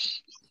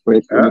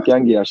 We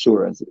can give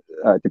assurance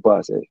to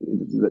pass it.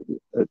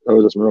 I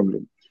was just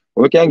rumbling.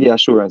 We can give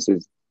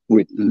assurances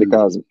with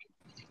because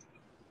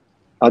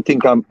I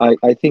think I'm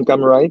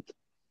right.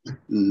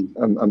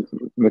 I'm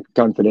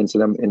confident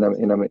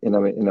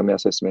in my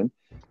assessment.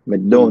 I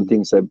don't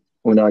think so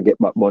when I get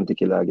back Bounty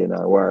Killer again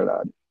or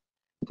Warlord.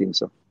 I think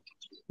so.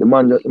 The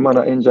man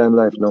are enjoying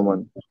life now,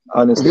 man.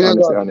 Honestly.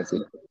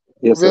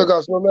 Yes,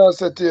 Vegas, no me I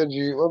say to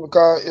you,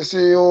 because you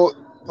see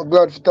I'm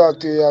glad to talk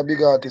to you, a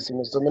big artist,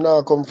 so me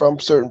now come from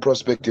certain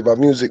perspective of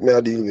music me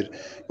I deal with.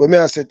 But me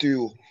I say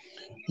to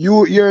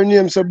you, your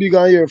name so big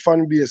and your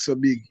fan base so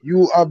big.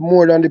 You have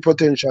more than the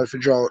potential to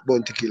draw out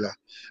Bounty Killer.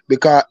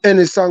 Because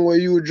any song where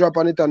you drop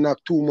on it and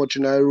knock too much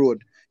in the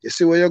road, you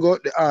see where you go,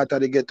 the heart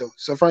of the ghetto.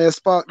 So from you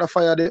spark the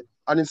fire there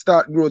and it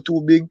start grow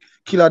too big,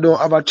 Killer don't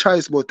have a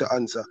choice but to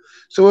answer.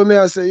 So when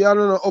I say, you don't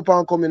know up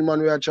and coming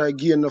man, we are trying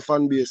to gain the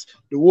fan base.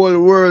 The whole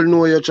world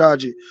know you're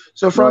charging.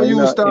 So from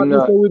you start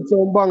with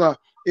some banger,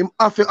 him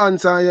have to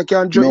answer and you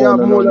can have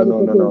more than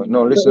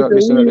no. Listen.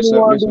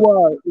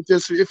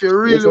 If you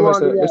really want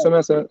the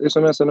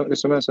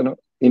listen.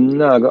 Him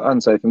not go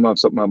answer if him have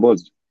something a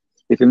buzz.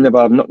 If him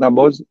never have nothing a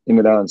buzz, he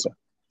will answer.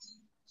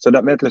 So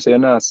that makes you say you're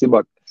not see,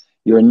 but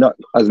you're not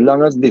as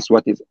long as this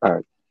what is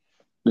art.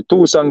 The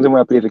two songs I'm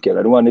gonna play for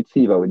Killer, the one with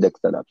Fever with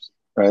Dexter Labs,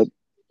 right?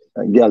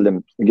 And girl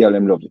them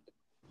love it.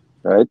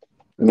 Right?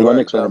 And the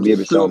next one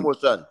Baby Slow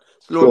Sham.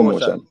 Slow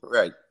motion.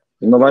 Right.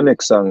 And the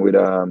next song with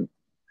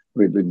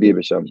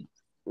Baby Sham.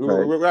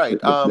 Right.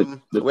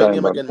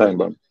 The Time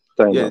Bomb.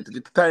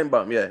 The Time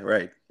Bomb, yeah,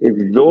 right.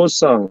 If those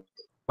songs,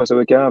 so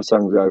we can have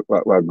songs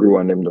that grow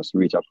and them just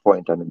reach a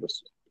point and them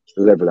just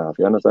level off.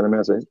 You understand what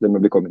I'm saying? Then they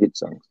become hit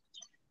songs.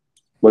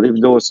 But if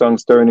those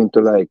songs turn into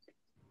like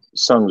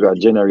songs that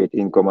generate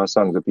income and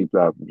songs that people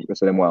have,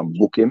 so them want to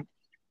book him.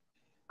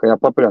 Because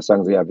popular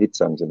songs, they have hit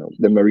songs, you know.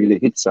 Them are really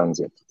hit songs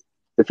yet.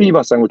 The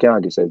Fever song we can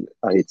argue said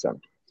a hit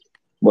song.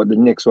 But the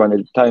next one,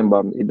 the Time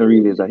Bomb, it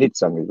really is a hit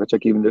song. If you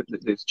check even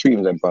the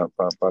streams and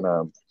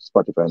on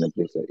Spotify and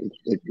place,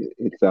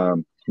 it's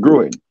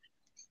growing.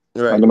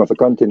 Right. And they have to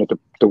continue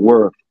to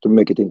work to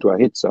make it into a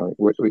hit song.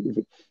 If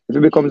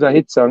it becomes a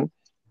hit song,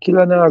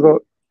 Killer Nago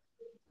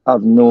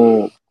have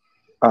no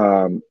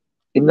him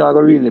not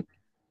gonna really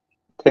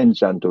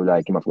tension to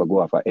like him have to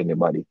go after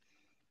anybody.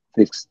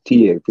 Because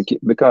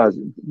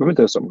let me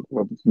tell you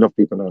something, enough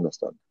people don't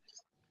understand.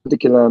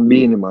 Particular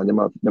Beenie Man, them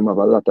have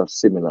a lot of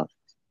similar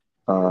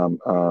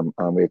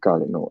we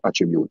call it now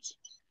attributes.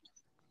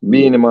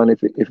 Beenie Man,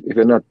 if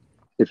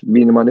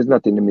Beenie Man is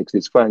not in the mix,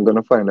 it's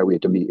gonna find a way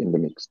to be in the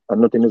mix.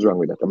 And nothing is wrong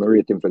with that. I'm a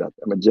rating for that.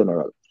 I'm a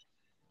general.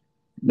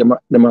 Them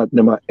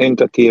are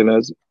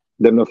entertainers,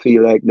 them not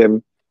feel like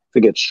them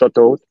get shut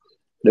out,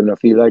 them not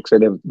feel like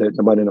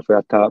nobody not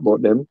talk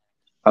about them.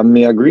 And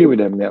me agree with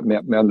them,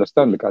 me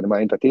understand because them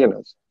are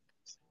entertainers.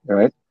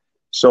 Right?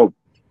 So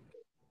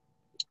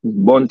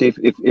Bunty,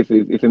 if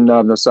him not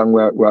have no song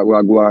where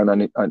go on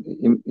and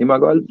he might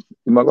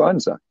go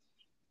answer.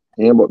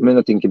 Yeah, but me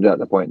not think him at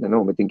the point,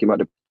 no. Me think him at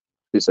the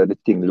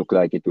thing look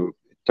like it will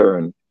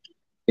turn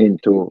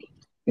into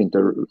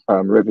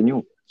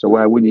revenue. So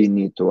why would he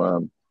need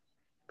to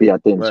pay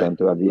attention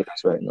to a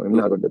Vegas right now? I'm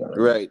not gonna do that.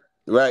 Right.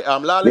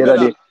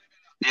 The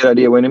other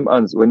day when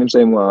him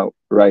say him want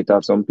write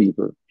off some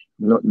people,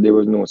 there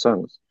was no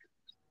songs.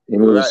 He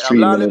was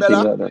streaming and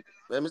things like that.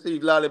 Let me see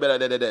if Lalibela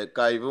there.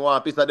 Cause if you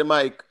want a piece of the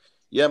mic,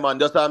 yeah man,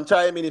 just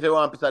chime in if you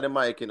want a piece of the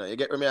mic, you know. You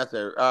get what I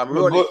say?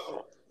 Rolly.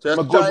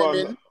 Just chime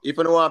in if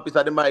you don't want a piece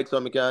of the mic so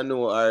we can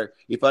know, or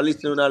if I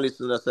listen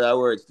say a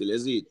word still,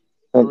 is it?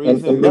 Let me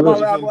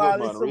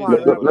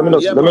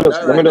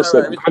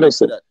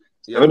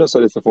just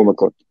say this before my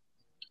cut.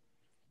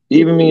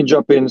 Even me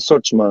dropping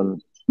such man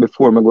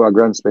before I go a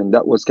grand spend,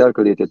 that was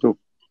calculated too.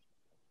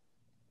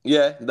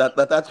 Yeah,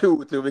 that's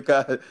true too,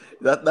 because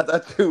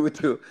that's true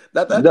too.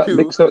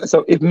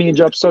 So if me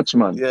drop such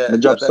man, yeah,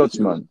 drop such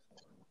man,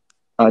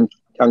 and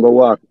go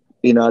walk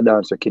in a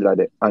dance with Killer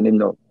there, and him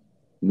not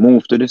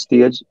move to the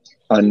stage,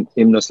 and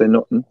him not say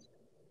nothing,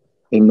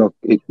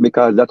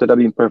 because that would have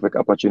been perfect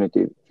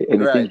opportunity for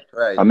anything.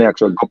 Right. I may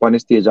actually go up on the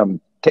stage and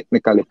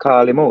technically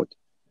call him out.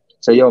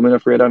 Say, yo, I'm not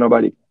afraid of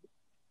nobody.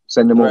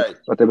 Send him out,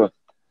 whatever.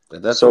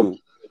 That's so true.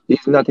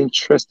 He's not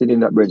interested in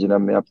that bridge,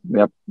 and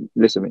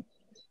listen me.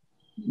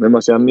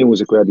 Remember, say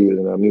music we're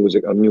dealing, and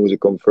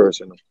music come first,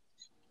 you know.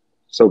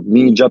 So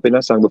me dropping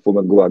a song before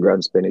I go a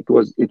grand spend, it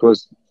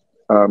was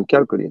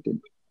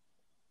calculated.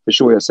 To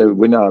show yourself,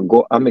 when I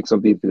go, I make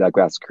some people like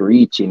we are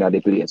screeching at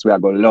the place, we are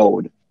go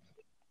loud.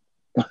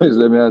 You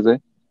see what I say?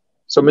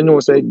 So me know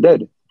say it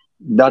dead.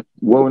 That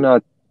will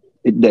not,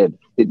 it dead.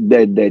 It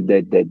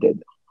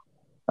dead.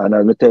 And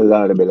I tell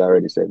Lalibela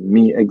already said,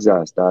 me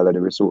exhaust all of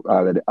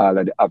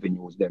the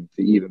avenues them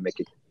to even make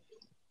it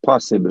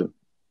possible,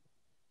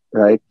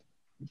 right?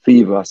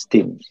 Fever,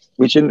 Sting,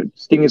 which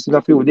Sting is in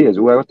a few days.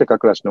 We have to take a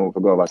clash now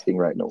for go over Sting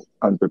right now,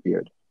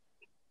 unprepared.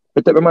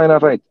 But take my mind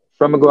off fight.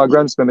 From I go a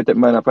grand spend, I take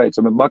my mind off fight.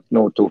 So I'm back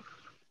now to,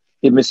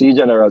 if I see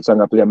general song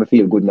I play, I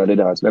feel good in the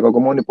dance. I go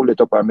money pull it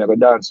up and I go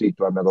dance to it,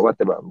 and I go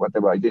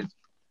whatever I did.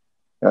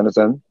 You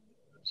understand?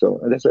 So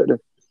that's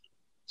it.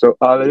 So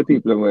all of the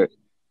people where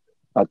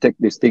I take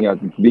this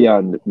thing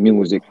beyond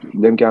music,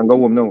 them can go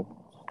home now.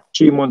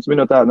 3 months, me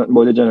not talk nothing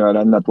about the general,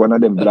 and not one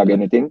of them blog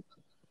anything.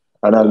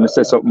 And I'll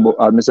say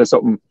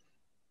something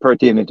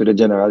pertaining to the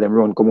general, them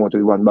run come out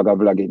with one bag of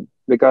vlogging.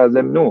 Because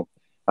them know.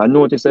 I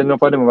notice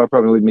enough of them have a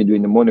problem with me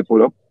doing the money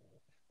pull up.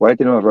 Why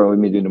do you have a problem with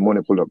me doing the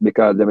money pull up?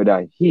 Because them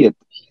I hate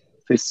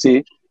to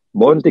see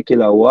Bunty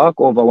Killer walk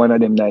over one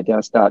of them night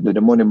and start do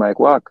the money mic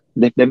walk.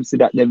 If them see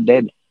that, them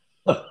dead.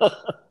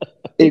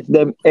 If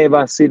them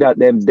ever see that,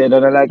 them dead.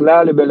 And I like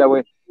Lalibela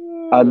way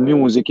and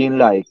music in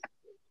like.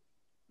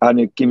 And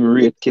it can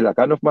rate Killer.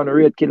 Enough man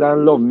rate Killer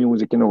and love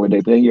music, you know, when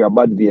they play here a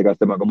bad Vegas,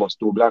 them are going to bust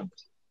 2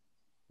 blanks.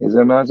 Is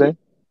that what I'm saying?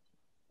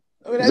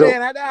 So,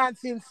 I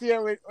dancing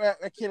here with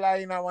Killer,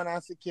 you know, when I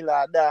see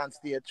Killer dance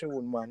to your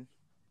tune, man.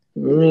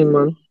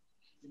 Man.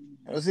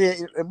 You see,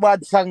 a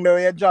bad song that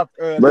you drop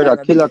earlier.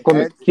 Brother,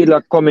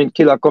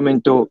 Killer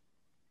coming to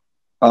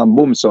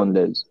Boom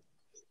Sundays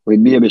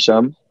with Baby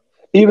Sham.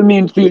 Even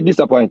me feel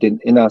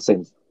disappointed in a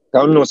sense. I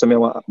don't know, so me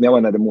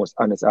one of the most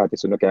honest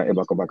artists who can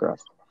ever come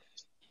across.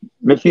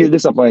 Me feel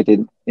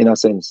disappointed in a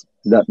sense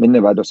that me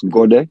never just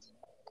go there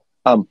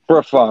and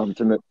perform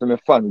to me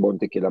fan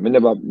Bunty Killer. Me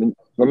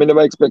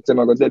never expect them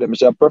to go there. Me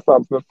should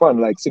perform for my fan,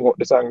 like sing out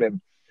the song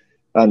them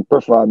and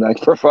perform.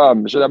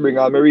 Me should bring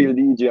all my real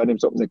DJ and them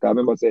something like that. I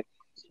remember say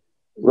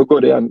we go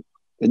there and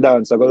the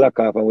dance I go lock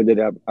off and we did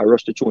I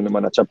rush the tune them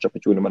and I chop the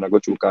tune them and I go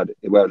through card.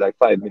 It was like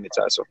 5 minutes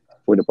or so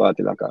for the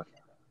party lock off.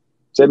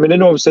 So me don't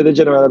know say the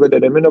general I go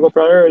there. Me no go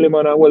from early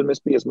man and hold my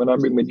space man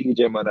and bring my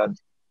DJ man and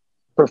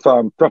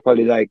perform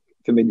properly like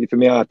for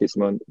me artist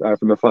man or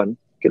for my fan.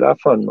 Killer have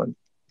fun man.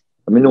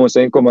 I mean no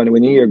saying come on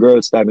when you hear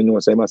girls time you know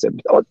say myself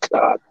oh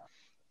God.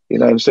 You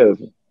know himself.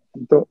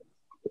 So,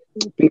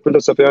 people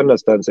just have to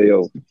understand say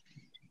yo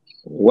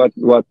what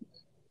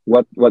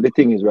the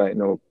thing is right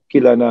now.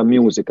 Killer in a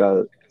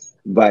musical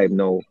vibe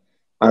now.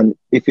 And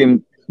if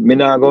him, me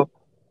nah go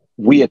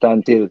wait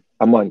until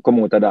a man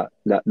come out of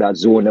that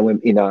zone and when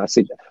in a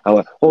sit.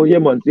 Oh yeah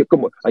man, you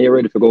come out, and you're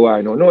ready to go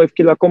war now. No, if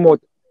Killer come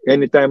out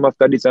anytime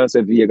after this and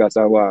say Vegas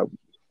and war,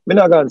 me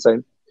not gonna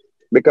sign.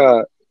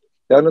 Because,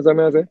 you understand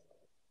what I say?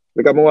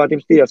 Because I want him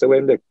to stay as a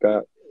way there.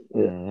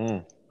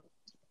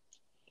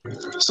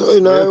 So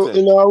in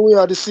a way,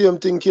 are the same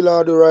thing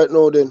Killer do right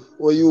now then,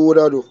 what you would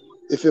do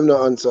if him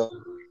not answer?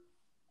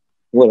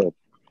 What?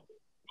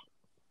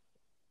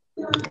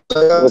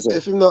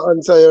 If him not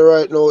answer you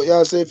right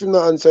now, say if him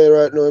not answer you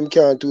right now, him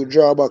can't do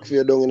draw back for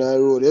you down in the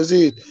road. You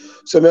see it?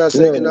 So me I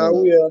say in a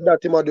way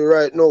that him do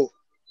right now.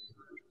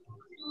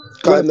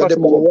 Because him not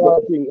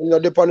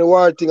depend on the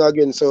war thing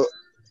again. So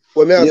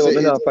when me I say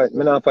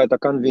me not fight a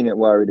convenient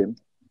war with him.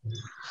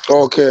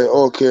 Okay.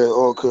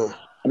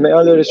 I mean, I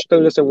already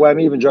tell you why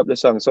me even drop the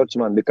song Such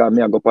Man, because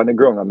me I go up on the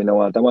ground and me no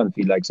want a man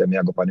feel like say me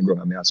I go up on the ground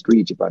and me I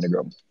screech up on the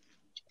ground.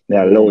 Me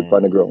I loud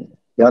on the ground.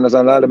 You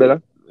understand that,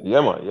 Bella?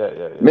 Yeah, man.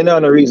 Yeah. Me no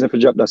reason for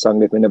drop that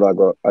song if me never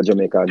go to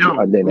Jamaica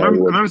and then let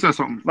me say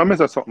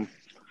something.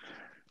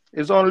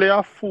 It's only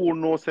a fool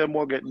knows say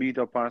more get beat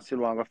up and still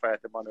want to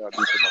fight the man who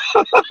beat him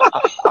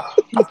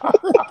up.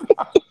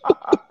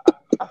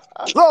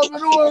 So me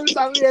know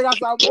some Vegas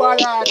and boy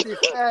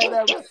artists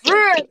them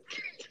free.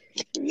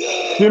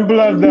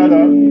 Simple as that,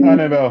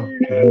 Annabelle.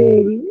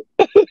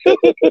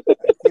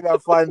 I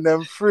find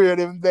them free of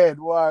them dead.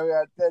 Why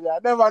I tell you, I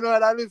never know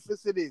that live to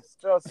see this.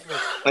 Trust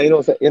me. You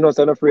know,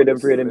 so not afraid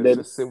them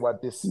dead. See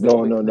what this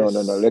No.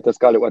 Let us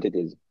call it what it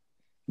is.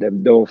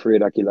 Them don't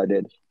afraid that Killer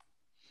dead.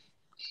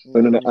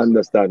 We don't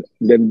understand.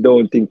 Them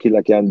don't think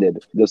Killer can dead.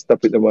 Just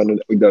stop it, the man.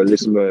 We don't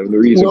listen. The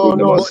reason.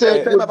 No.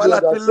 Say them have a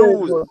lot to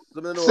lose.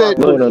 No.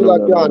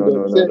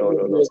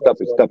 Stop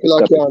it.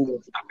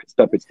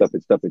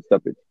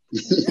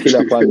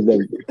 Killer fans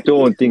them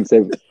don't think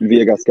say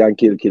Vegas can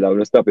kill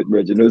Killer. Stop it,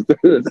 Bridget.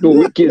 It's too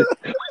wicked.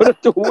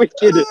 Too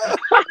wicked.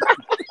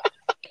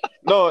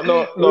 No.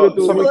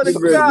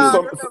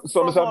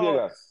 Some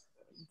Vegas.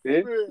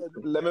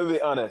 Let me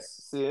be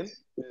honest. See?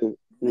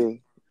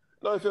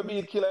 No, if you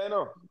beat Killer, you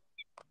know.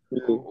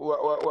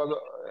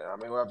 I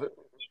mean,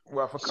 we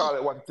have to call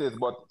it what it is,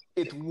 but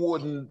it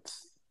would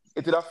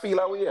have feel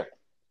away.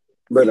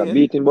 Brother,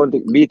 beating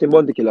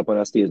Bounty Killer up on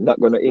a stage is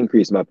not going to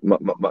increase my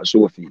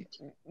show fee.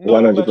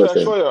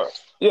 100%.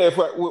 Yeah, if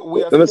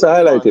we Let's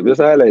highlight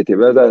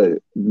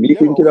it.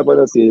 Beating Killer up on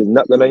a stage is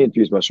not going to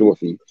increase my show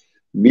fee.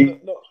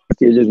 Beating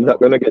stage is not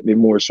going to get me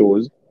more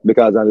shows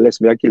because unless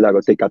me and Killer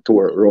go take a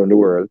tour around the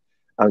world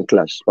and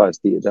clash on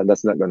stage, and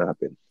that's not going to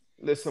happen.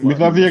 Listen,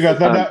 Mr. Vegas,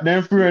 them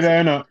afraid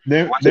you know.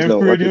 Them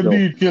afraid you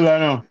beat Killer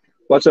now.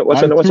 Watch out.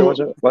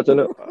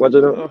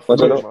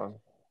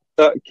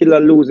 Killer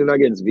losing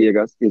against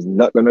Vegas is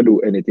not going to do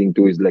anything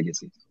to his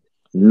legacy.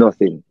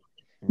 Nothing.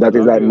 That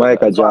is like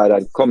Michael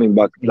Jordan coming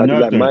back. That is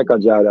like Michael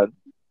Jordan.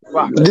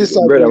 Brother,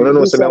 I want to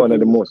know something one of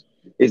the most.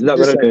 It's not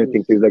going to do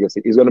anything to his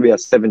legacy. It's going to be a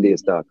 7-day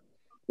start.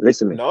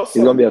 Listen to me. It's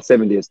going to be a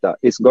 7-day start.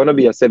 It's going to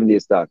be a 7-day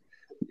start.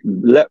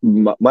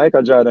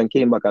 Michael Jordan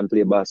came back and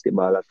played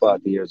basketball at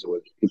 40 years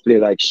old. He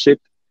played like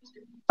shit.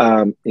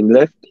 He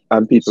left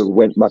and people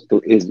went back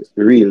to his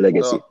real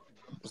legacy.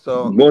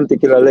 So Bounty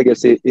Killer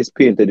legacy is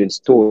painted in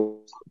stone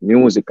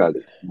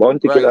musically.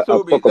 Bounty Killer.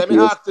 Let me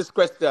ask this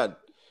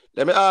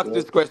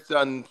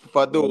question.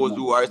 For those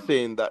who are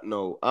saying that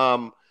now.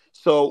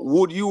 So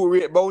would you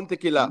rate Bounty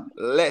Killer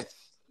less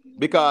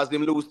because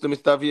him lose to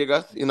Mr.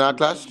 Vegas in our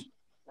clash?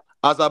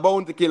 As a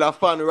Bounty Killer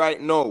fan right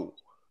now,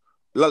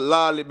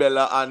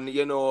 Lalibela and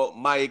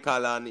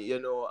Michael and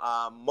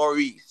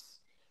Maurice,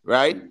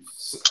 right?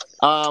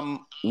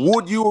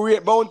 Would you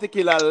rate Bounty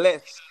Killer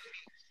less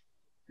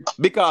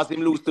because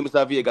him lose to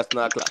Mr. Vegas in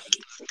our clash?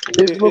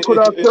 If me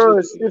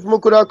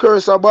could have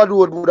cursed a bad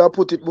word, would have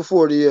put it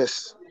before the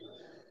yes.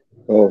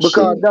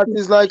 Because that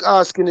is like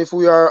asking if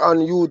we are on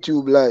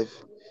YouTube live.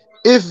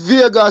 If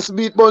Vegas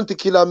beat Bounty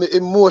Killer, me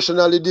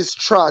emotionally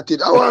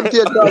distracted. I want to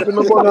take that to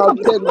me going out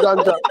 10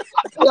 Ganta.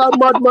 Yeah,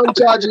 madman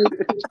charging.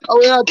 I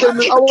want to tell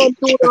me, I want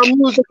to do the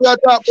music we are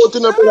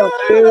talking about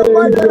in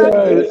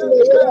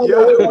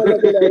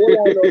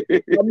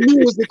the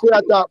music we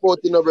are talking about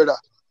in the brother.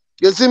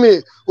 You see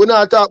me? We're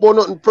not talking about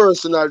nothing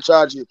personal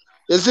charging.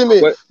 You see me?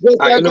 Just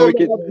like how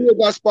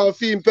Vegas pan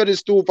film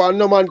pedestal and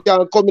no man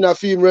can come in a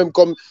film realm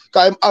come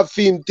because I have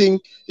film thing.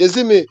 You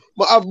see me?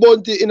 I have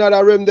Bounty in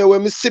another realm there where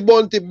me see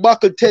Bounty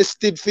buckle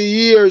tested for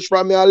years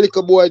from me a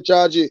little boy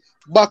charging.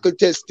 Buckle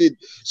tested.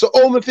 So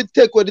how me fit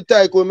take with the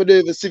type when me don't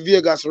even see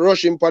Vegas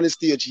rushing on the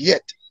stage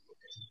yet.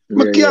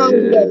 I can't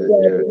do that.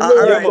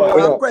 Alright,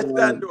 question.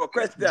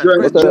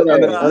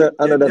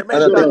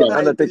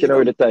 I'm not taking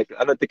away the title.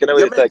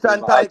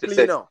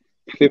 You know.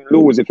 If him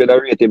lose, if you don't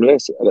rate him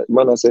less,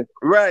 man, I say.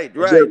 Right.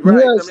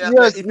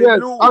 Yes.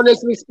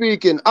 Honestly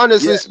speaking,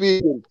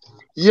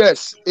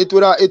 yes, it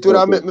would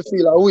have made me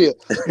feel away.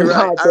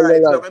 Right. So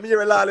let me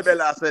hear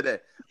Lalibela say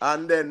that,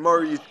 and then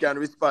Maurice can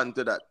respond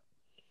to that.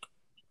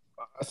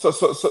 So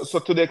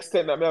to the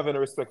extent that I have any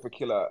respect for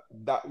Killer,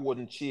 that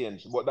wouldn't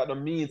change. But that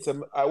don't mean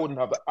I wouldn't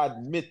have to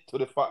admit to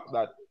the fact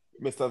that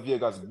Mr.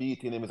 Vegas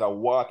beating him is a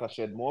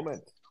watershed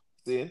moment.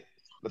 See?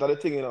 That's the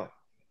thing, you know.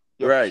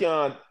 You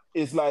can't.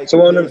 It's like so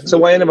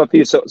why you never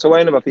feel so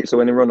when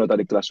you run out of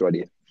the clash right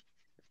here?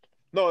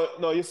 No,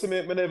 you see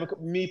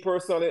me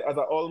personally as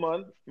an old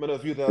man, I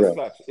don't view that as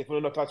clash. If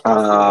we're not clash,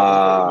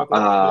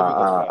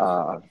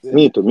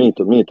 me too.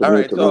 All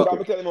right, so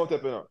I'm telling you, thank you,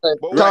 brother.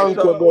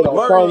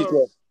 Thank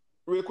you.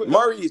 Real quick,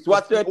 Maurice,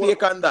 what's your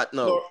take on that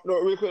now?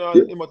 No, real quick.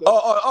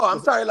 I'm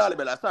sorry,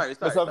 Lalibela. Sorry.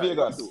 Mr.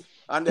 Vegas.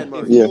 And then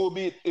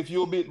Maurice. If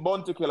you beat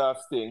Bounty Killer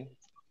Sting,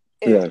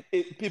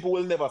 people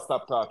will never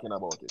stop talking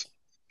about it.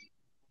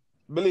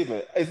 Believe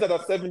me, it's not a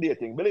 7-day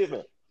thing. Believe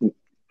me.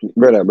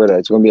 Brother,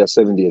 it's going to be a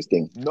 7 days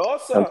thing. No,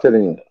 sir. I'm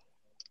telling you.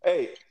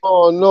 Hey.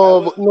 Oh,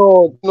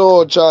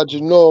 no, Charge.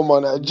 No,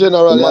 man.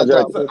 Generally,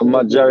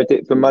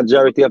 the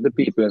majority of the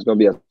people, it's going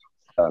to be a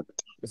talk.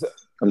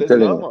 I'm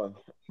telling you. Man.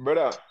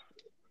 Brother,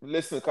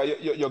 listen, because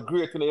you're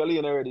great in your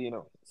lane already, you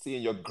know.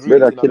 Seeing you're great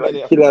Brother, in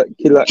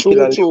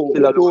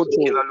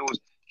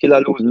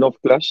Killer lose enough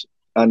clash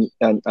and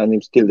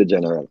him still the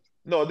general.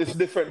 No, this is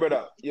different,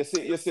 brother. You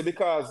see,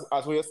 because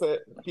as we say,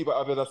 people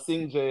have either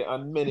Sing J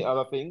and many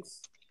other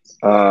things.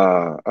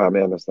 I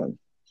understand.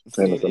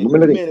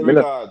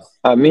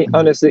 Me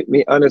honestly,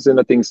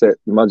 nothing said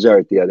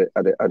majority of the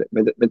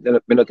me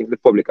not think the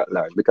public at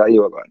large because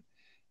you are going.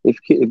 If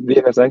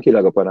Vegas and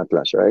Killer go on a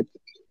clash, right?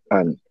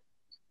 And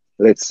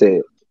let's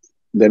say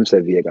them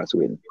say Vegas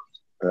win,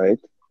 right?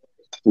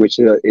 Which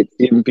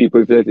even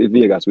people if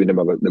Vegas win, they're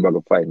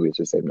gonna find ways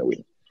to say no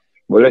win.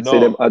 But let's say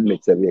them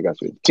admit that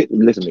Vegas win.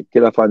 Listen, me,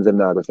 Killer fans them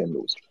not gonna say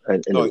lose.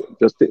 And anyway,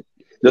 just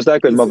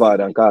like with Mavad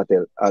and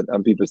Cartel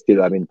and people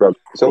still have in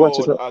progress. So watch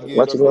this now.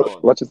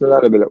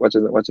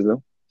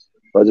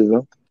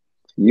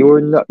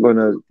 You're not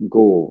gonna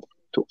go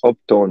to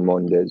Uptown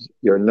Mondays.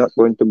 You're not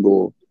going to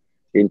go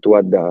into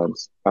a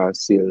dance and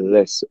see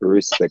less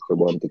respect for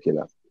Bounty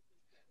Killer.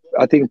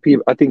 I think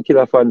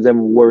Killer fans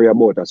them worry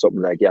about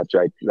something like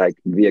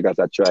Vegas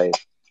try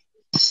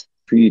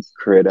street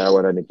cred or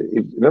whatever.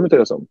 Let me tell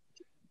you something.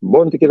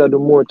 Bounty Killer do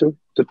more to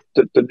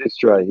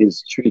destroy his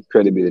street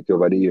credibility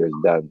over the years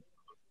than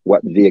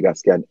what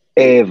Vegas can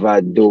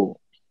ever do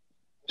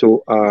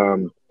to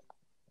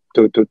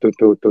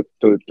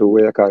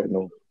where I call it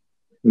now,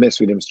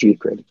 mess with him street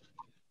cred.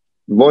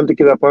 Bounty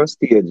Killer up on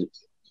stage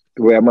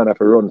where a man have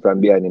to run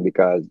from behind him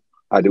because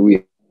of the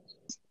way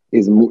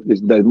is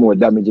more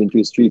damaging to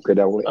his street cred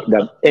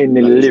than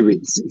any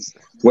lyrics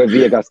where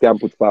Vegas can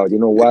put forward. You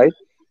know why?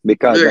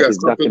 Because Vegas, that is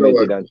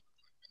documented and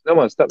no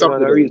man, stop the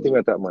man, a real thing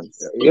with that man.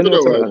 You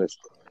know something honest.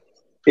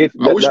 If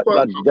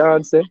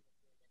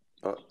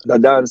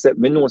that dance,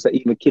 me know say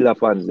even Killer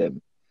fans them.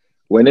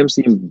 When them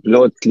see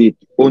blood cleat,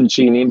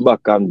 punching him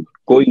back and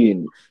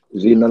going,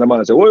 the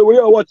man say, "Why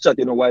you watch that?"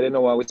 You know why they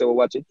know why we say we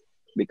watch it?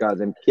 Because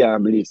them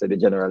can't believe that the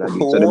general are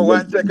so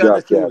 1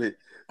 second,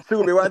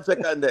 Subi, 1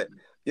 second there.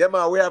 Yeah,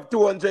 man, we have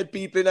 200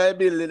 people in our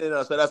building, you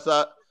know, so that's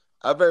a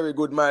very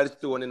good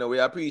milestone, you know. We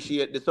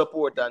appreciate the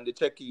support and the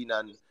check-in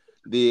and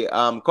the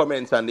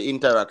comments and the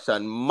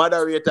interaction.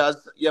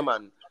 Moderators, yeah,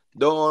 man,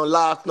 don't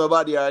last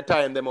nobody or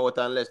time them out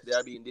unless they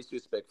are being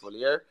disrespectful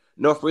here.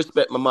 Enough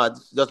respect, my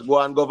mads. Just go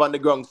and govern the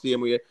ground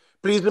same way.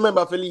 Please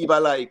remember to leave a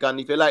like, and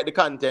if you like the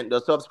content,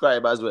 just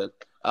subscribe as well.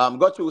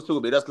 Go through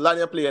Subi. Just land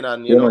your plane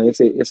and you know. You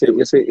see. I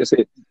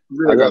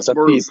got some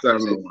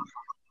people.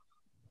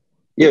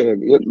 Yeah,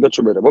 that's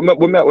true, brother. But me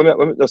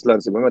just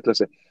land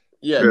say.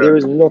 Yeah. There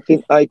is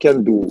nothing I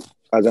can do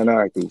as an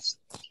artist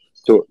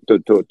to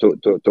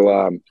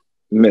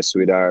mess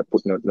with or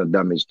put no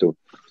damage to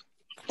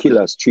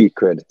Killer street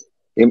cred.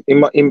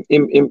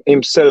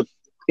 Himself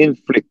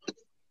inflict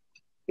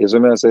is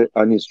what I say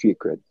on his street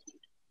cred.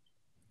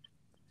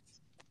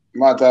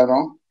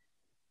 Matano?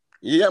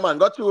 Yeah, man,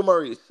 got you,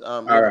 Maurice.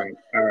 All right.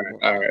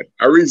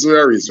 A reason,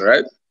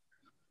 right?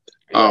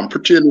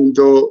 Pertaining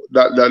to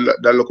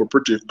that look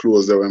pretty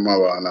close there with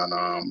Mavan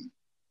and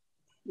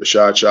the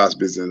Shaw's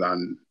business,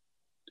 and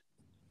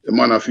the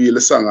man I feel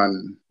the song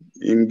and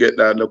him get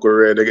that look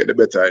ready, get the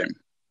better him.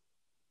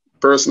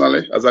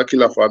 Personally, as a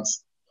Killer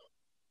fans,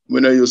 we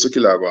not used to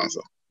Killer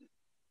Gonzo.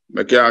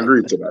 I can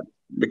agree to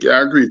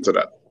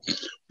that.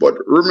 But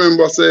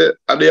remember, say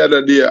at the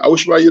other day, I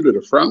wish you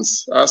did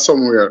France or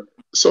somewhere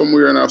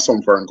in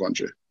some foreign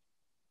country.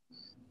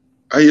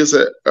 I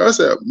say,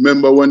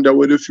 remember when there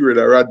were the few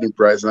that Rodney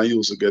Price and I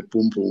used to get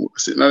pum pum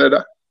sitting on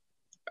that?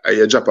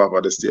 I jump up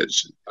at the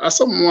stage.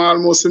 Something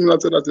almost similar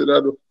to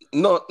that.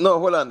 No,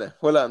 hold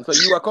on. So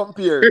you are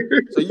compare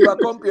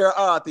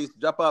artists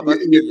jump up at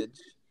stage.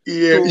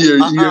 Yeah.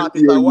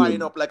 Artists are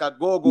winding up like a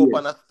go-go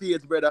on a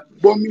stage, brother.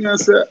 But me I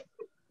say,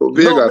 Vegas. No,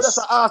 me just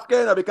ask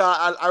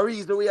because I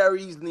reason we are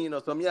reasoning, you know.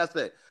 So me I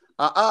say,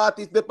 an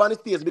artist up on the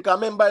stage because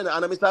remember, and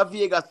Mr.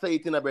 Vegas say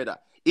it in a brother.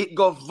 It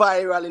go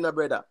viral in a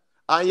brother.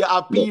 And you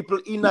have people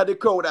in the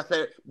crowd that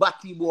say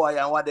Batty Boy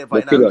and whatever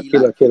in killer.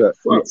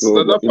 Right?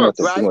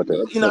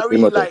 In a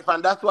real life,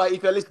 and that's why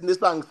if you listen to the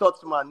song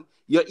Such Man,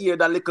 you hear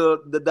that little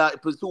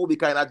that Pursubi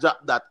kind of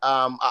drop that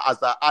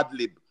as an ad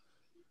lib.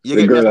 You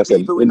get the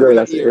people in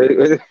the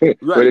ear.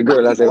 Right. The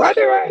girl I said, what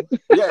right?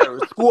 Yeah,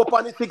 scope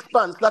on the 6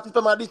 pants, slap it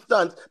from a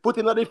distance, put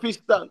in the fish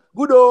tank.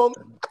 Good on.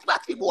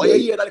 Batty Boy, you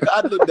hear that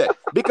ad lib there.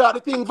 Because the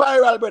thing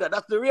viral, brother,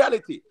 that's the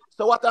reality.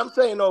 So what I'm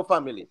saying now,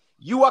 family,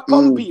 you are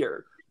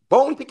compare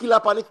Bounty Killer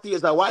up on the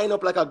stage and wind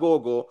up like a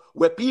go-go,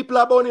 where people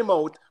are burning him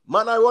out,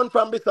 man I run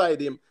from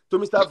beside him to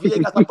Mr.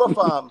 Vegas to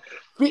perform,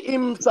 fit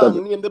him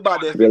song, name the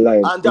baddest,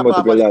 and jump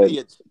off on the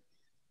stage.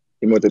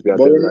 But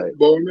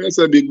when I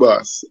say big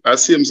boss, I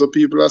see him some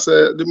people I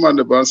say the man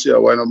the bounce here,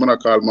 why not man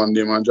call man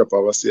name and jump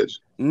off a stage?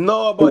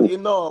 No, buddy,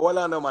 no,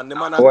 well no man, the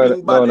man has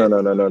been baddest.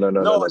 No,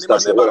 the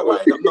man never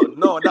wind up.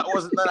 No, that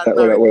wasn't that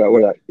night.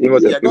 You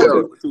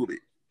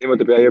want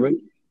to hear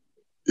me?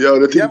 Yeah,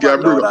 the thing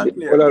can bring up.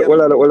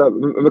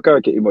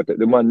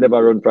 The man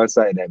never run from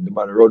side him. The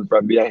man run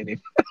from behind him.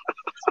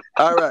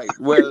 All right,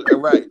 well,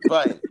 right,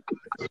 fine.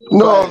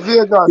 No,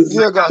 Vegas,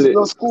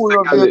 no school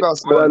of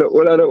Vegas. I'm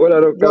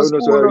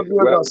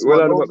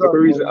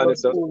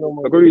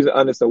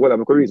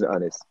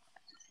honest.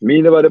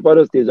 Me never the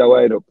part stage I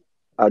wind up.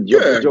 I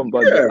jump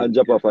off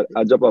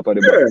of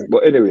the box.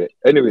 But anyway,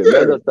 I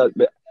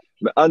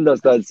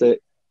understand say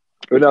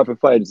we have to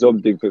find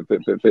something for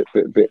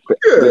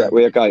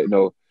where you call it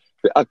now.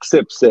 To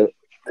accept say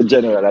the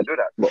general I do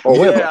that. But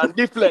however, and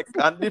deflect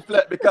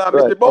because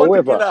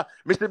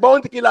Mr.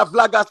 Bounty Killer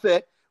Vlogger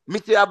say,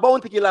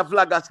 Bounty Killer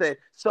Vlogger say,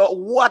 so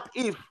what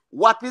is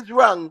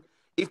wrong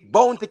if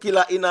Bounty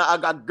Killer in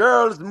a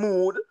girl's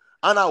mood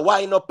and a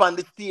wind up on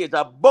the stage?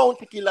 A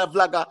Bounty Killer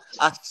Vlogger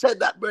has said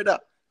that, brother,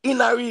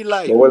 in a real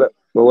life. Well,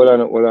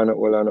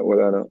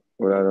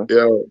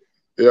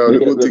 Yeah, the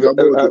good thing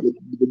about it,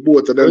 the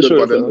both of them.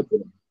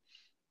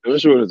 Let me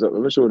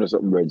show you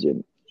something,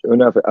 Bridget. You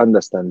have to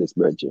understand this,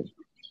 Bridget.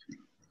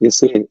 You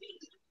see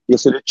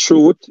the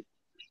truth,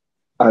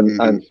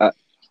 and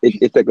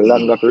it takes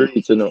longer to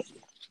reach,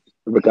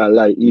 because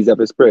lie easier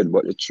to spread,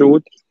 but the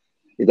truth,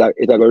 it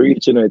will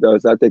reach, it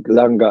also take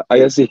longer.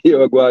 I see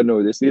here go on now.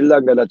 You see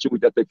longer the truth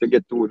that take to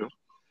get to,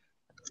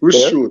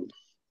 Which truth?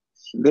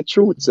 The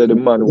truth, said the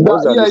man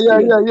was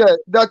yeah.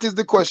 That is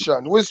the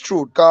question. Which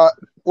truth? Because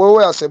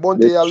what I say,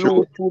 Bonte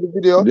allude to the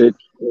video.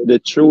 The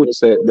truth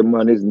said the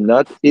man is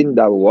not in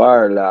the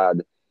war,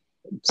 lad.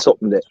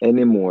 Something there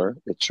anymore.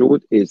 The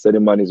truth is that the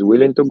man is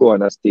willing to go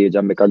on a stage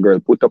and make a girl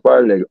put up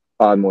her leg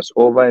almost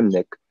over his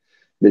neck.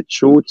 The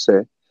truth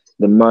say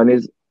the man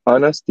is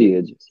on a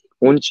stage,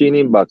 hunching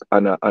him back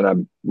and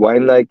a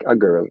wine like a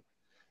girl.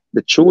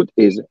 The truth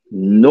is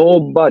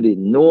nobody,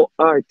 no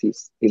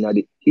artist in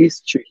the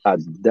history of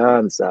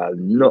dancehall,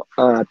 no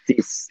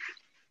artist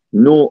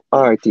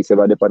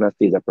ever on a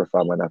stage and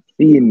perform and a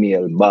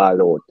female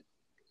ball out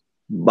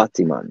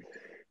Batman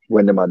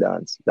when they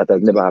dance. That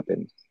has never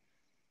happened.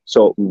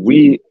 So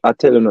we are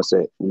telling us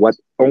what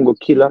Uncle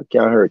Killer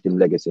can hurt him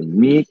legacy.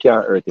 Me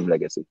can't hurt him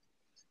legacy.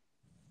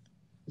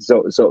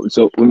 So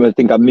we may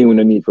think of me when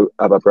I need to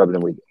have a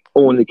problem with.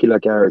 Only Killer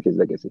can hurt his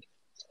legacy.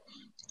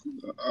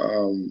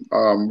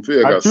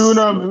 Vegas.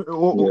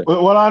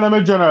 Well, I'm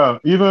a general.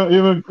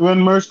 Even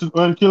when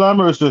Killer and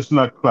Mercy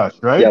not clash,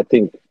 right? Yeah, I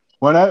think.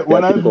 When I come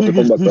back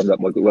from that,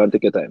 but we want to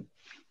take your time.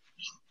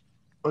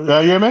 You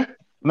hear me?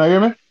 Now hear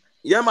me?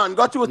 Yeah, man,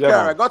 got you,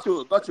 Kara. Got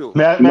you.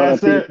 May I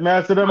say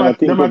them about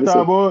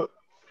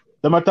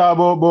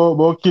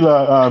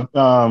Killer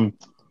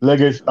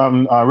legacy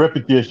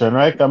reputation,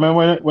 right? I mean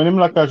when him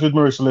like I should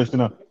Merciless,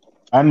 and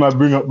I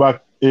bring up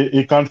back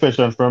a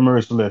confession from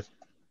Merciless.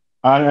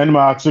 And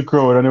I ask the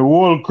crowd, and the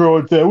whole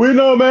crowd say, we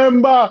no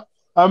member.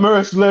 And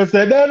Merciless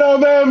said, they no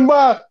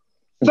member.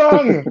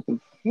 Song.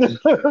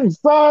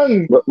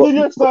 Song. Sing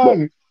your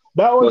song.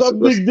 That was a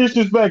big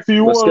disrespect to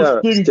you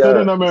all things said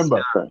in a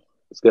member.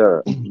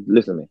 Scare,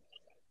 listen to me.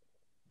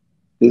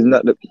 It's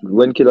not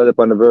when Killer up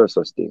on the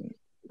Versus thing,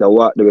 the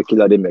work the way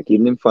Killer they make,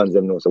 even fans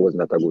them know so it was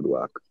not a good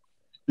work.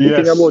 The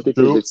thing about it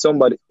is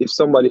if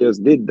somebody else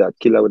did that,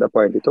 Killer would have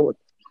pointed it out.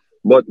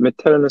 But me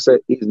telling us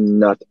he's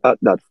not at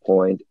that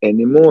point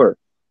anymore.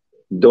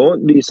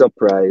 Don't be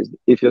surprised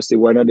if you see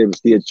one of them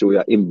stage show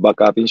you him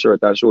back up in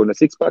shirt and showing a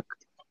six pack.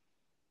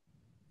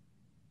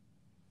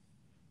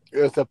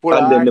 Yes,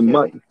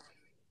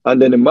 and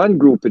then the man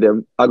group with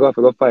them, I go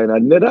to find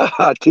another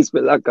artist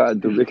with like to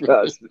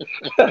because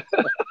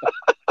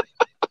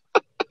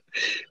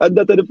and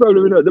that's the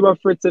problem, They were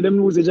afraid to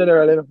them lose the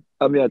general,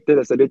 I mean I tell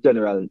us the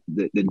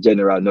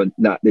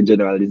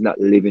general is not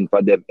living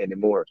for them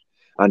anymore.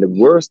 And the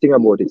worst thing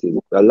about it is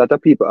a lot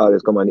of people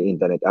always come on the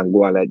internet and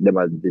go on like them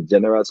as the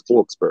general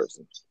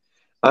spokesperson.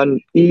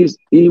 And he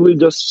will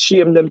just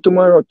shame them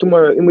tomorrow.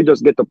 Tomorrow, he will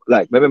just get up.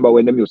 Like, remember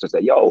when them used to say,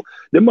 yo,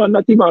 the man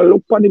not even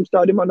look for him,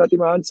 the man not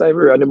even answer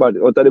everywhere. And the man,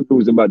 out of the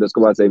blues, the man just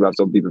come and say, you have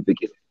some people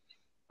pick it.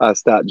 And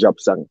start drop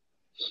song.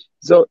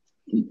 So,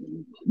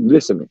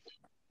 listen me.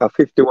 A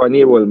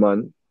 51-year-old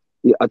man,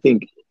 I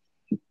think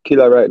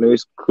Killer right now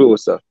is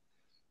closer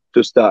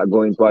to start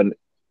going on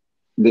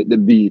the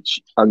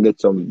beach and get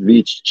some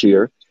beach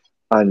chair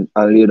and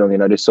lay down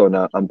in the sun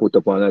and put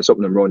up on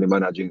something around him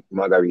and drink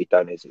margarita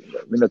and anything.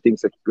 I don't think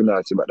you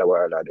not see about the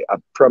war there. I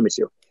promise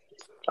you.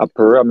 I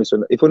promise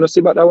you. If you don't see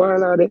about the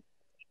war there,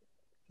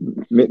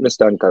 make me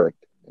stand correct.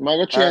 I'm going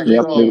to change it.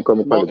 I'm going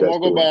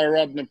to buy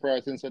Rodney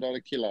Price instead of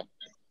the Killer.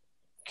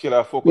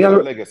 Killer focus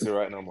on legacy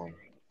right now, man.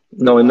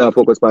 No, he's not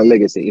focused on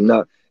legacy. He's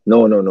not.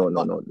 No.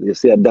 You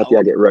see that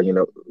you get wrong, you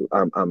know.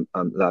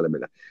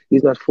 Lalibela.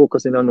 He's not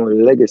focusing on no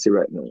legacy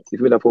right now. If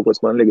he not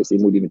focused on legacy,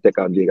 he would even take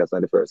on Vegas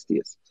on the first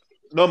stage.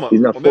 No, man. He's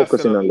not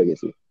focusing on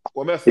legacy.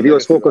 If he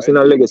was focusing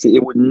on legacy, he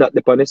would not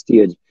be on the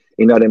stage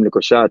in them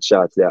little shots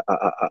there.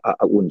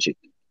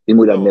 He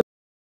would have never